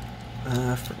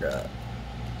 I forgot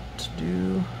to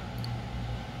do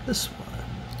this one.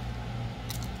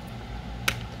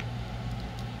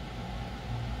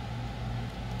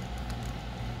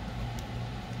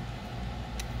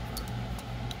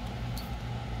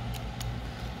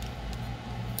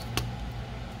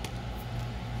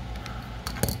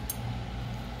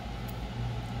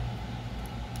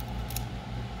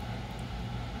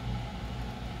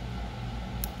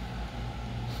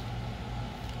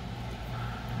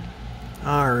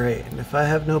 Alright, and if I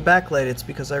have no backlight, it's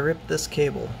because I ripped this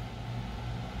cable.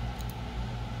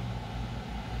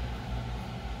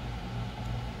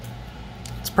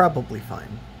 It's probably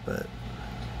fine, but...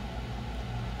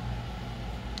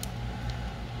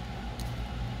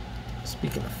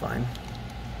 Speaking of fine...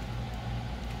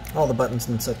 All the buttons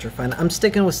and such are fine. I'm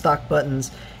sticking with stock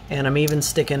buttons, and I'm even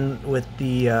sticking with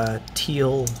the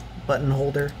teal button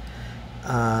holder.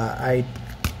 I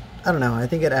don't know, I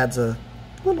think it adds a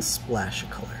little splash of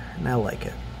color, and I like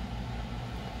it.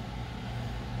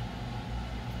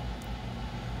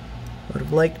 Would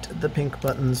have liked the pink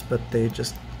buttons, but they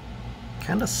just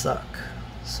kind of suck,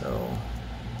 so...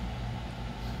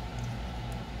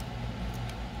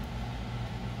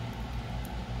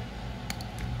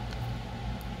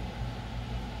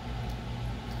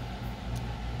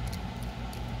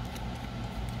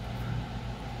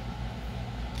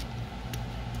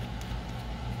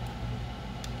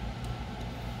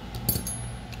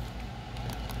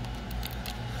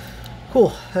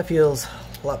 Cool, that feels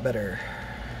a lot better.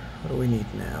 What do we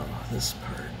need now? This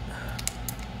part.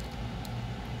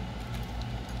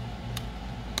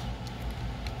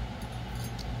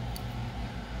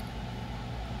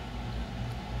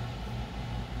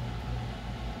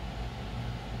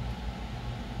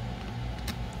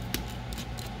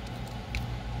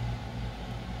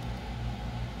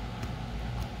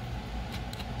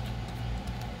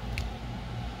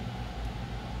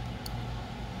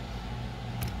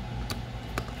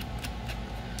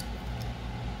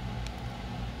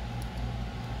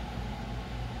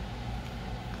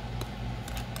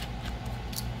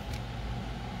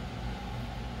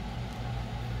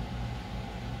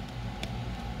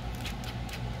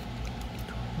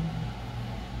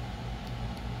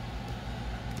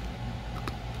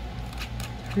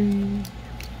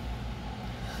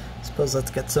 Suppose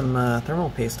let's get some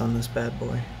thermal paste on this bad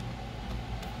boy.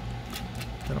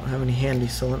 I don't have any handy,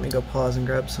 so let me go pause and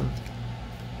grab some.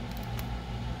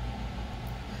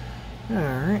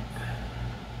 Alright.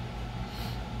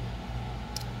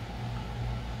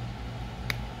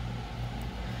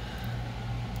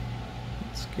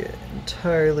 Let's get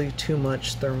entirely too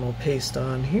much thermal paste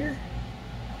on here.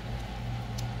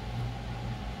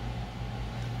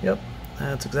 Yep.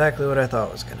 That's exactly what I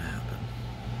thought was going to happen.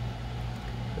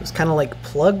 It was kind of like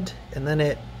plugged, and then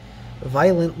it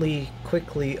violently,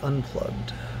 quickly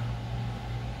unplugged.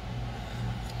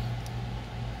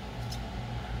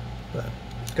 But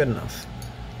good enough.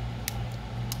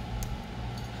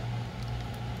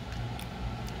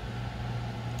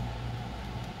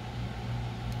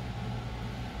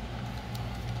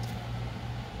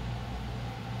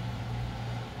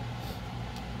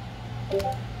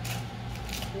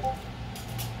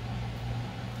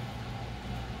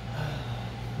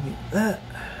 That.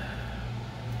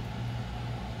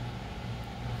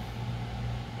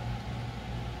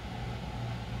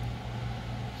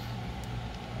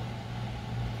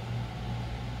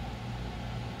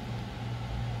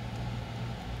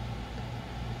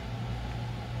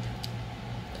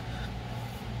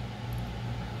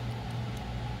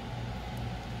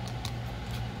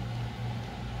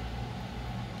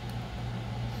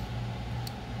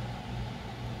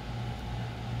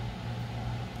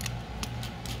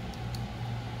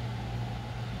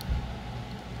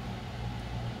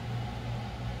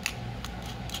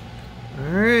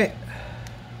 Alright,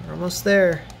 we're almost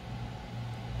there.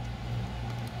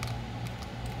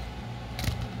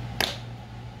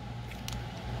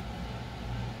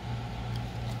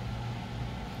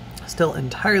 Still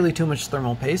entirely too much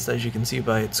thermal paste, as you can see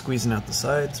by it squeezing out the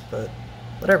sides, but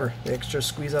whatever, the extras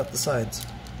squeeze out the sides.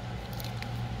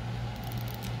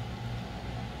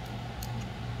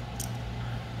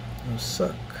 Those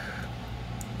suck.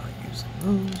 Not using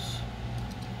those.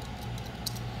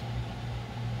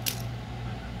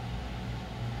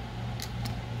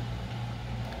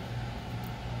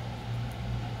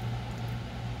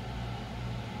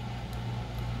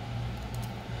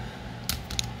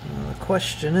 The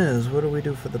question is, what do we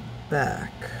do for the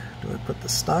back? Do I put the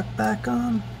stock back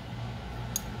on?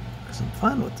 Because I'm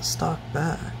fine with the stock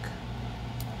back.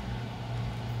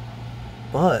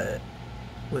 But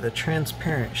with a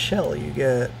transparent shell, you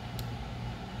get,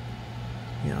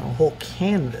 you know, a whole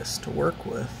canvas to work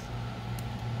with.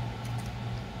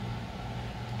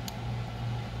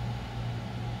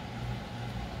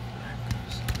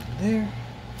 There.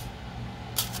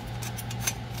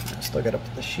 I still gotta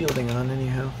put the shielding on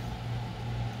anyhow.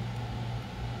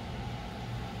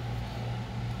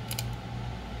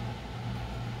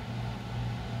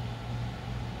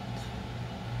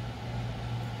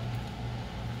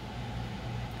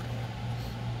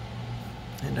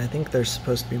 And I think there's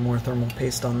supposed to be more thermal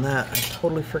paste on that. I've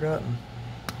totally forgotten.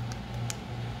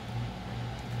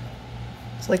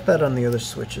 It's like that on the other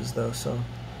switches though, so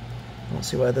I don't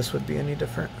see why this would be any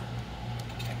different.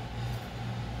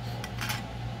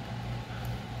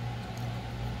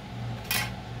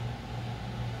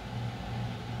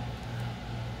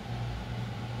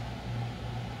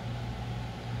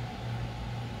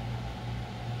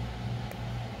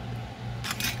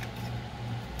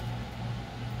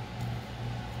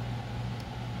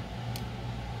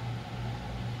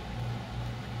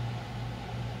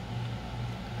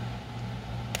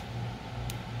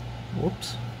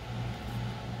 Whoops.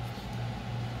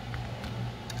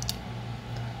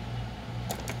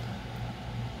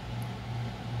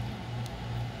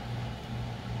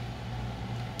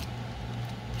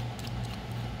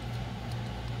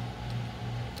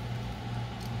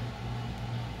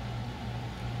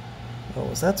 Oh,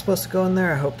 was that supposed to go in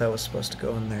there? I hope that was supposed to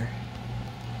go in there.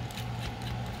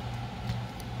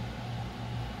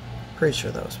 Pretty sure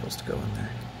that was supposed to go in there.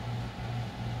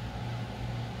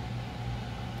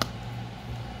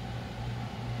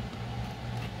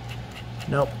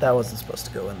 Nope, that wasn't supposed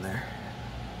to go in there.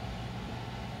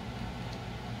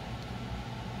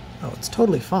 Oh, it's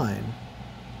totally fine.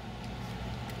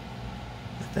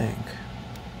 I think.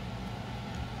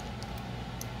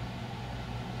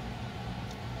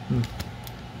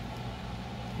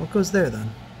 What goes there then?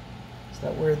 Is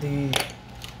that where the...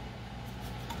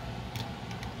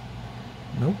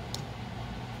 Nope.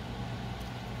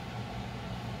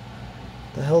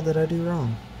 The hell did I do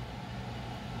wrong?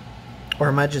 Or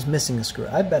am I just missing a screw?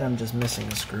 I bet I'm just missing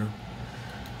a screw.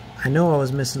 I know I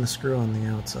was missing a screw on the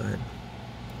outside.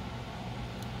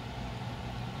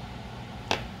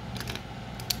 I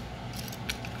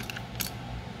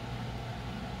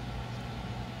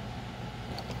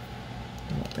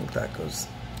don't think that goes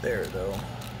there though.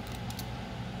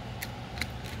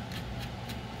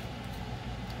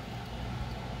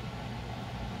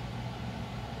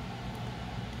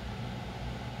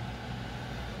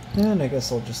 And I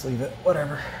guess I'll just leave it.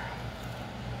 Whatever.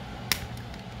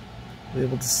 I'll be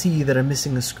able to see that I'm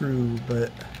missing a screw, but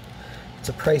it's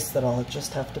a price that I'll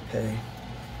just have to pay.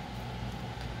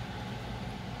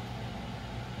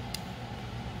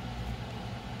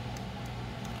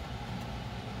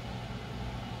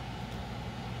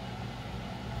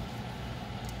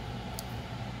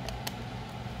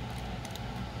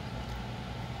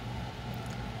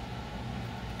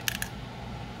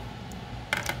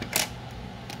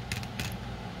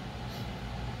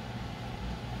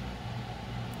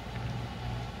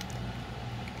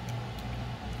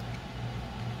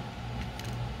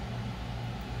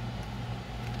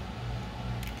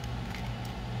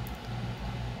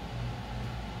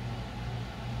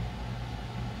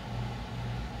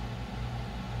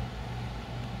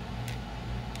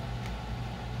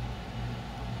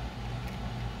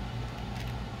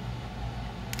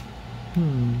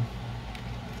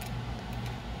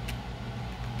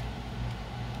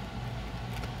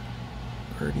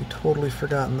 Already totally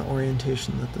forgotten the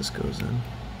orientation that this goes in.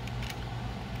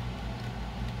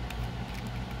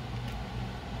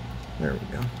 There we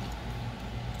go.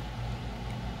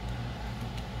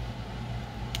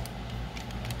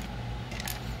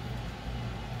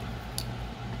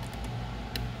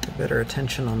 Pay better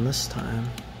attention on this time.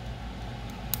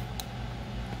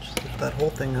 Just lift that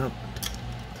whole thing up.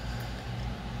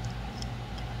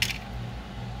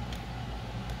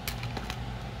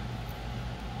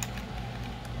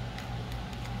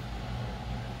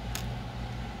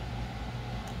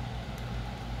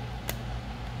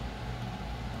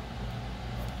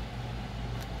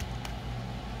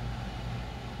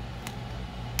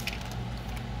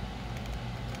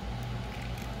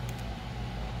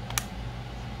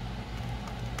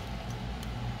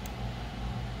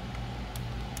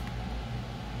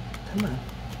 Come on.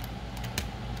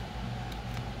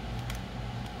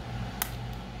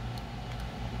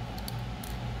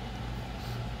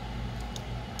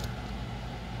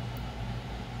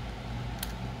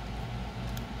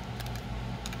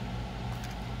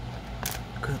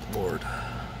 Good Lord.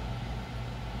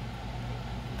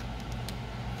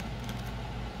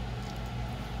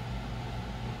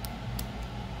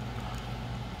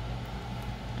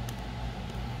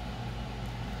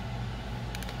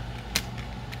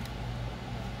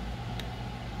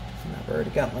 I've already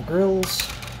got my grills,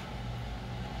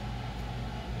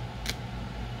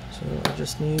 so I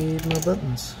just need my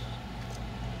buttons.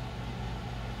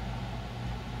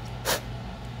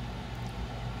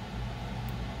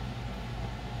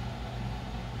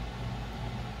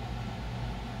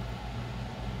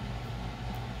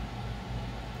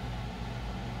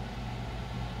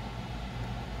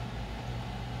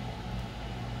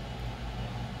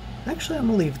 Actually, I'm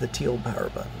going to leave the teal power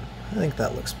button. I think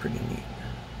that looks pretty neat.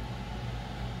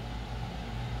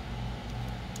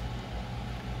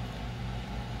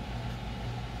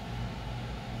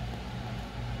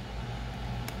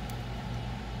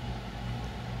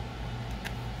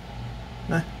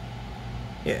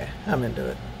 Yeah, I'm into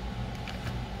it.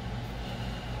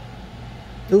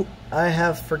 Oop, I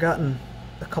have forgotten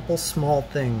a couple small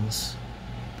things.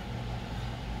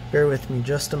 Bear with me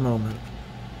just a moment.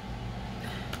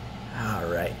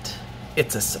 Alright,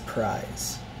 it's a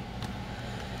surprise.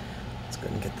 Let's go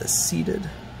and get this seated.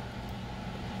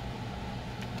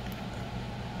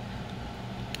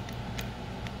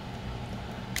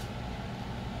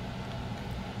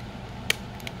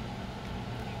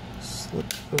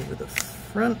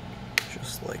 front,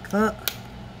 just like that.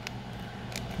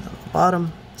 And on the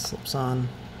bottom, slips on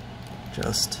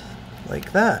just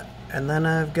like that. And then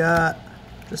I've got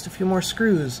just a few more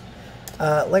screws.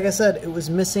 Like I said, it was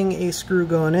missing a screw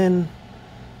going in.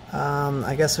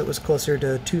 I guess it was closer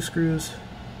to 2 screws,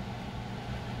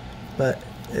 but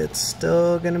it's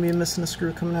still going to be missing a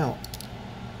screw coming out.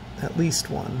 At least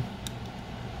one.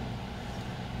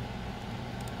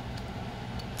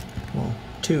 Well,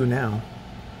 2 now.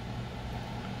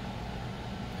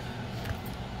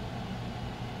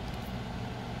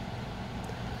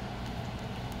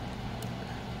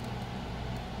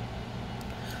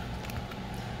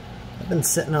 I've been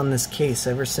sitting on this case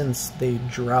ever since they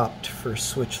dropped for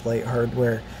Switch Lite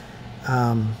hardware.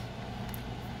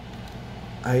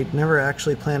 I never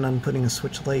actually planned on putting a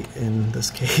Switch Lite in this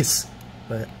case,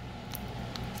 but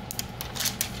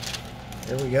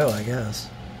there we go, I guess.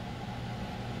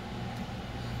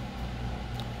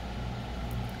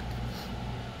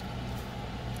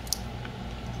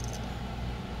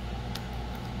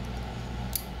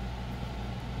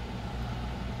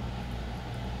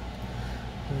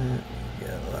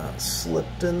 Get that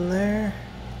slipped in there.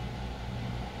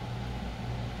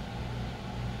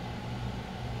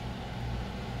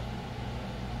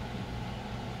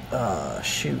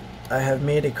 Shoot, I have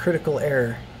made a critical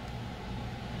error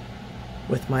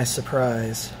with my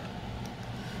surprise.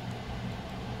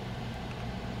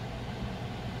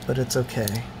 But it's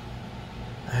okay.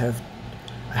 I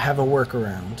have a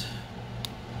workaround.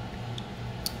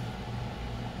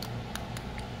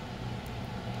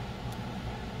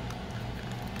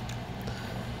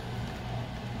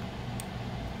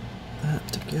 That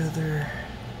together.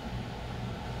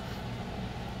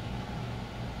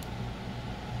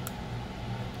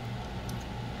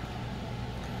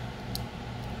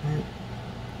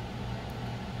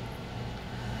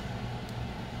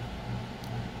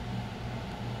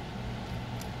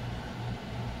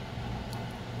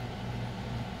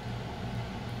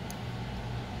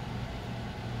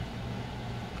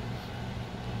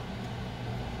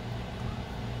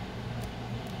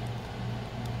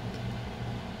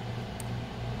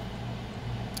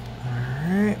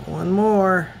 One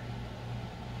more.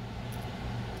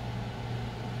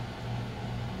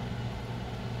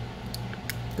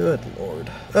 Good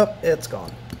Lord. Oh, it's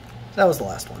gone. That was the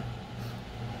last one.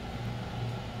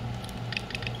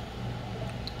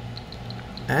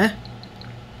 Eh?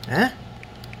 Eh?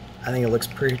 I think it looks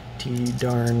pretty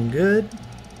darn good.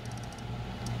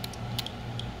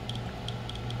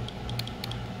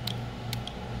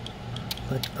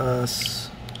 Let us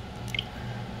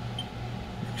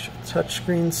make sure the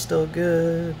touchscreen's still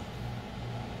good.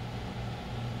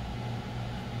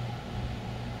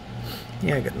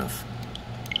 Yeah, good enough.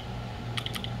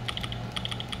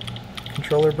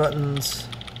 Controller buttons.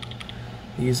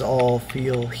 These all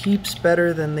feel heaps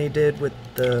better than they did with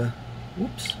the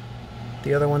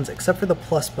other ones, except for the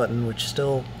plus button, which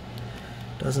still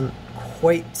doesn't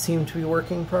quite seem to be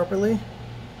working properly.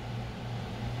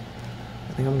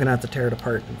 I think I'm gonna have to tear it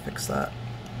apart and fix that.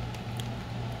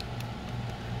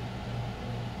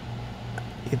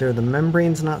 Either the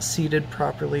membrane's not seated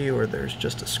properly or there's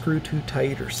just a screw too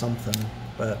tight or something,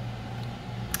 but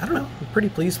I don't know. I'm pretty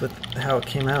pleased with how it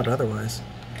came out otherwise.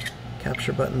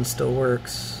 Capture button still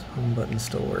works, home button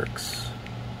still works.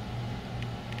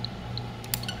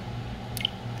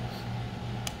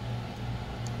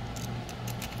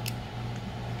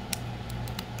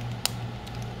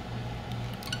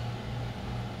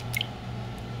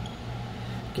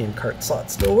 Game cart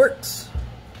slot still works.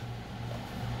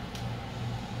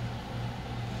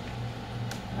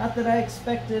 Not that I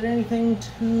expected anything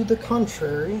to the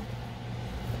contrary.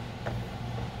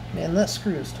 Man, that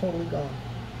screw is totally gone.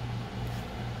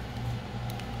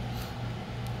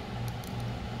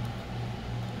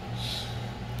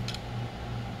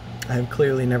 I have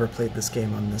clearly never played this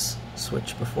game on this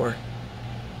Switch before.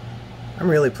 I'm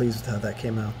really pleased with how that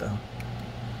came out, though.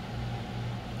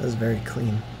 That was very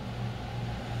clean.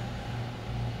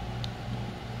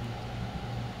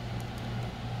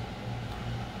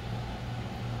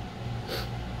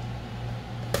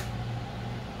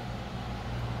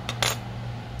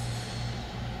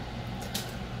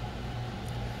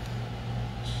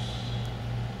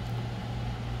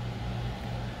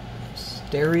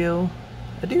 Stereo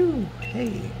adieu.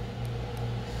 Hey.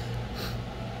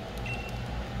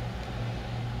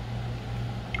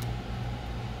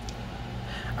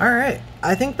 Alright,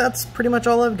 I think that's pretty much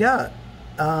all I've got.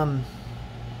 That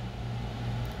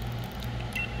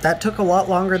took a lot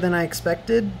longer than I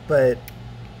expected, but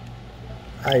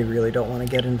I really don't want to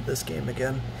get into this game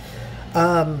again.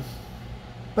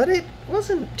 But it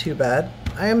wasn't too bad.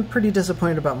 I am pretty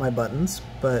disappointed about my buttons,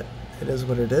 but it is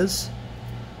what it is.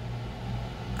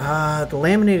 The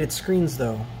laminated screens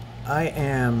though, I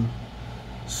am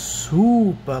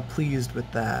super pleased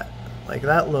with that. Like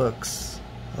that looks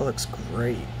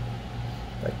great.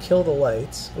 If I kill the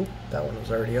lights, oop, that one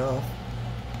was already off.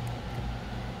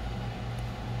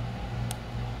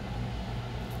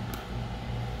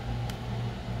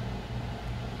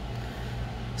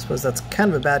 I suppose that's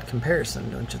kind of a bad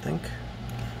comparison, don't you think?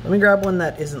 Let me grab one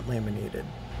that isn't laminated.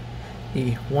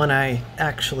 The one I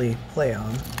actually play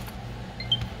on,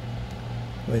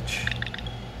 which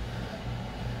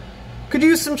could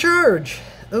use some charge.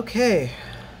 Okay,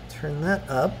 turn that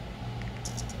up.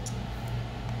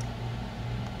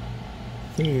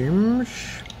 Themes.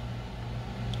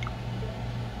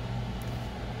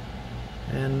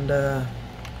 And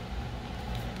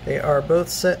they are both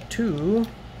set to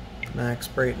max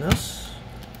brightness.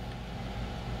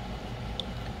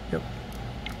 Yep.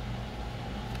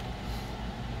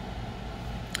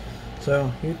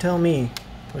 So you tell me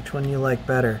which one you like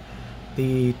better.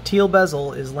 The teal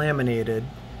bezel is laminated.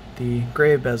 The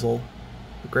gray bezel,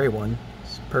 the gray one,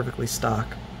 is perfectly stock.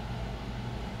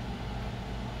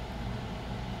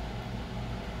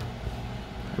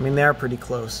 I mean, they are pretty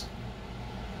close.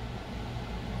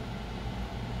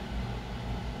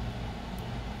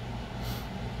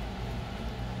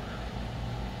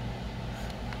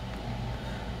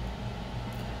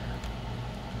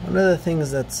 One of the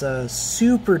things that's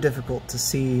super difficult to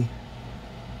see,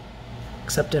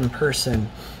 except in person,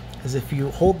 is if you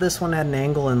hold this one at an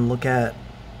angle and look at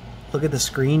the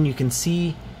screen, you can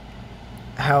see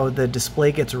how the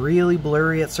display gets really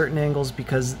blurry at certain angles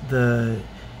because the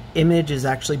image is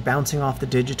actually bouncing off the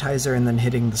digitizer and then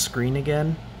hitting the screen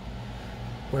again.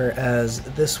 Whereas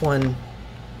this one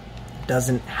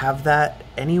doesn't have that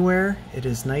anywhere. It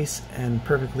is nice and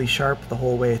perfectly sharp the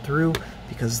whole way through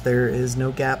because there is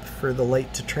no gap for the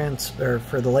light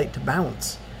to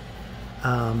bounce.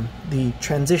 The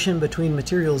transition between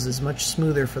materials is much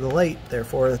smoother for the light,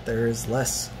 therefore there is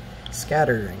less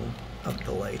scattering of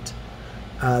the light.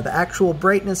 The actual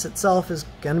brightness itself is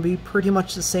going to be pretty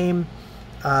much the same.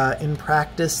 In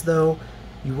practice though,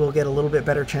 you will get a little bit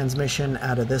better transmission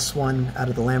out of this one, out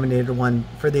of the laminated one,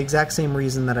 for the exact same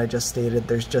reason that I just stated.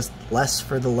 There's just less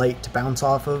for the light to bounce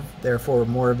off of, therefore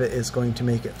more of it is going to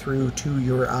make it through to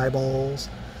your eyeballs.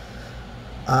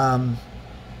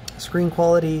 Screen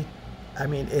quality, I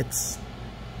mean,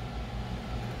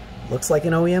 looks like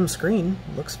an OEM screen.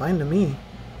 Looks fine to me.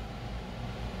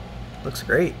 Looks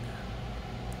great.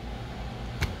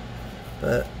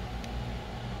 But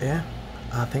yeah,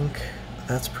 I think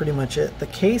that's pretty much it. The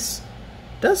case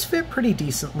does fit pretty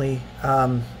decently.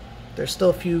 There's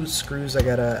still a few screws I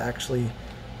gotta actually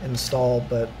install,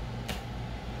 but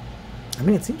I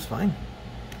mean, it seems fine.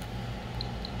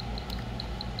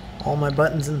 All my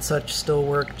buttons and such still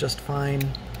work just fine.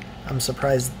 I'm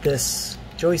surprised this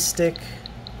joystick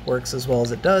works as well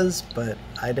as it does, but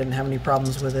I didn't have any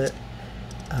problems with it.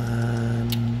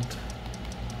 And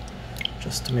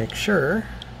just to make sure,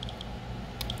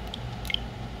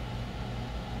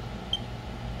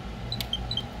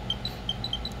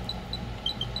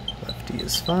 lefty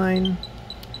is fine.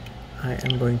 I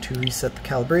am going to reset the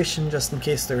calibration just in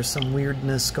case there's some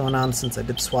weirdness going on since I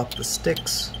did swap the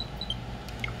sticks.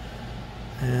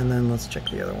 And then let's check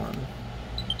the other one.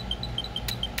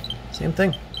 Same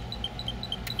thing.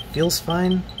 Feels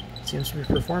fine. Seems to be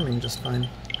performing just fine.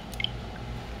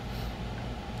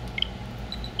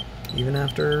 Even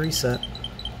after a reset.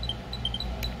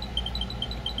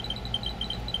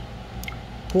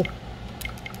 Cool.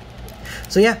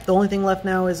 So yeah, the only thing left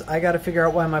now is I gotta figure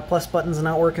out why my plus button's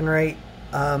not working right.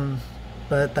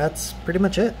 But that's pretty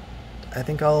much it. I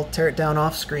think I'll tear it down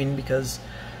off screen because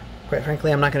quite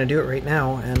frankly I'm not gonna do it right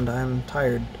now and I'm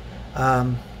tired.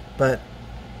 But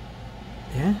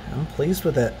yeah, I'm pleased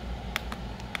with it.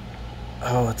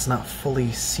 Oh, it's not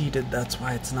fully seated, that's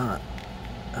why it's not.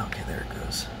 Okay, there it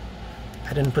goes.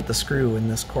 I didn't put the screw in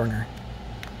this corner,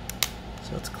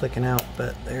 so it's clicking out,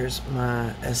 but there's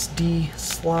my SD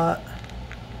slot.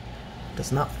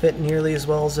 Does not fit nearly as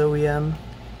well as OEM.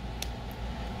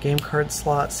 Game card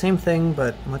slot, same thing,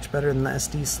 but much better than the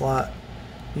SD slot.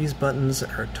 These buttons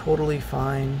are totally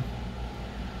fine,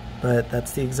 but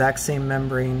that's the exact same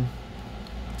membrane,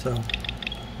 so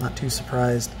not too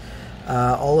surprised.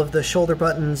 All of the shoulder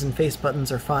buttons and face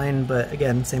buttons are fine, but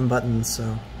again, same buttons,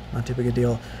 so not too big a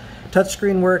deal.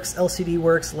 Touchscreen works, LCD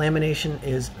works, lamination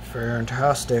is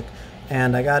fantastic,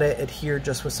 and I got it adhered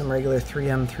just with some regular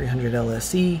 3M 300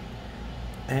 LSE,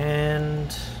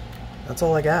 and that's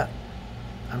all I got.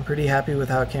 I'm pretty happy with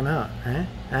how it came out. Huh?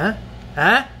 Huh?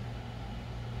 Huh?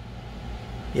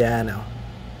 Yeah, I know.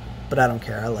 But I don't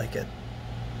care. I like it.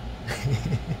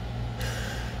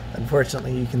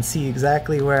 Unfortunately, you can see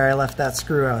exactly where I left that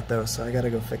screw out, though, so I gotta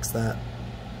go fix that.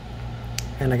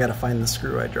 And I gotta find the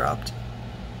screw I dropped.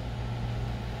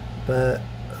 But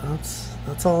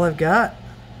that's all I've got.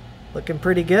 Looking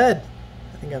pretty good.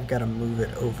 I think I've got to move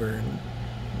it over and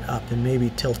up and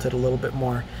maybe tilt it a little bit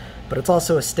more. But it's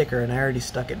also a sticker, and I already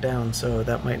stuck it down, so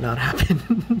that might not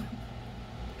happen.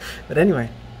 But anyway,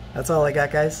 that's all I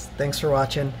got, guys. Thanks for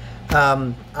watching.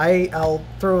 I'll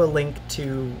throw a link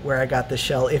to where I got this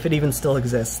shell, if it even still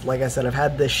exists. Like I said, I've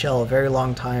had this shell a very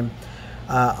long time.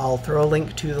 I'll throw a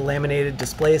link to the laminated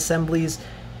display assemblies,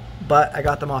 but I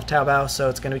got them off Taobao, so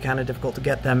it's going to be kind of difficult to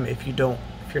get them if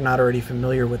you're not already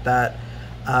familiar with that.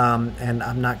 And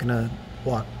I'm not going to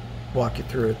walk you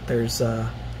through it.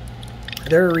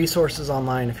 There are resources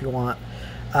online if you want.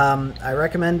 I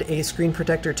recommend a screen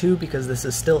protector too, because this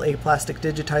is still a plastic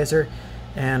digitizer,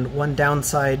 and one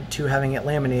downside to having it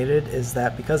laminated is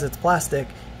that because it's plastic,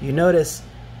 you notice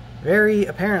very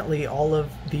apparently all of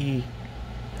the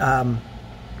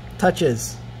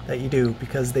touches that you do,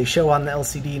 because they show on the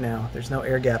LCD now. There's no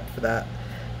air gap for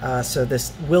that. So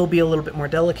this will be a little bit more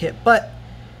delicate, but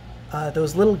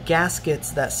those little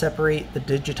gaskets that separate the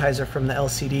digitizer from the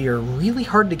LCD are really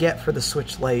hard to get for the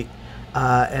Switch Lite,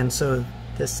 and so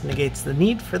this negates the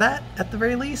need for that at the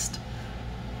very least.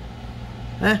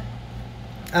 I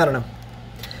don't know.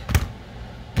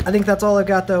 I think that's all I've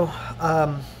got, though.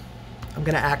 I'm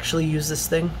going to actually use this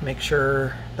thing, make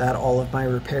sure that all of my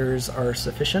repairs are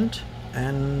sufficient,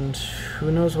 and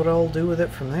who knows what I'll do with it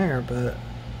from there, but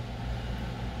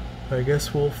I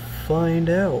guess we'll find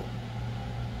out.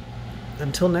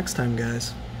 Until next time,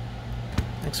 guys.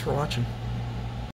 Thanks for watching.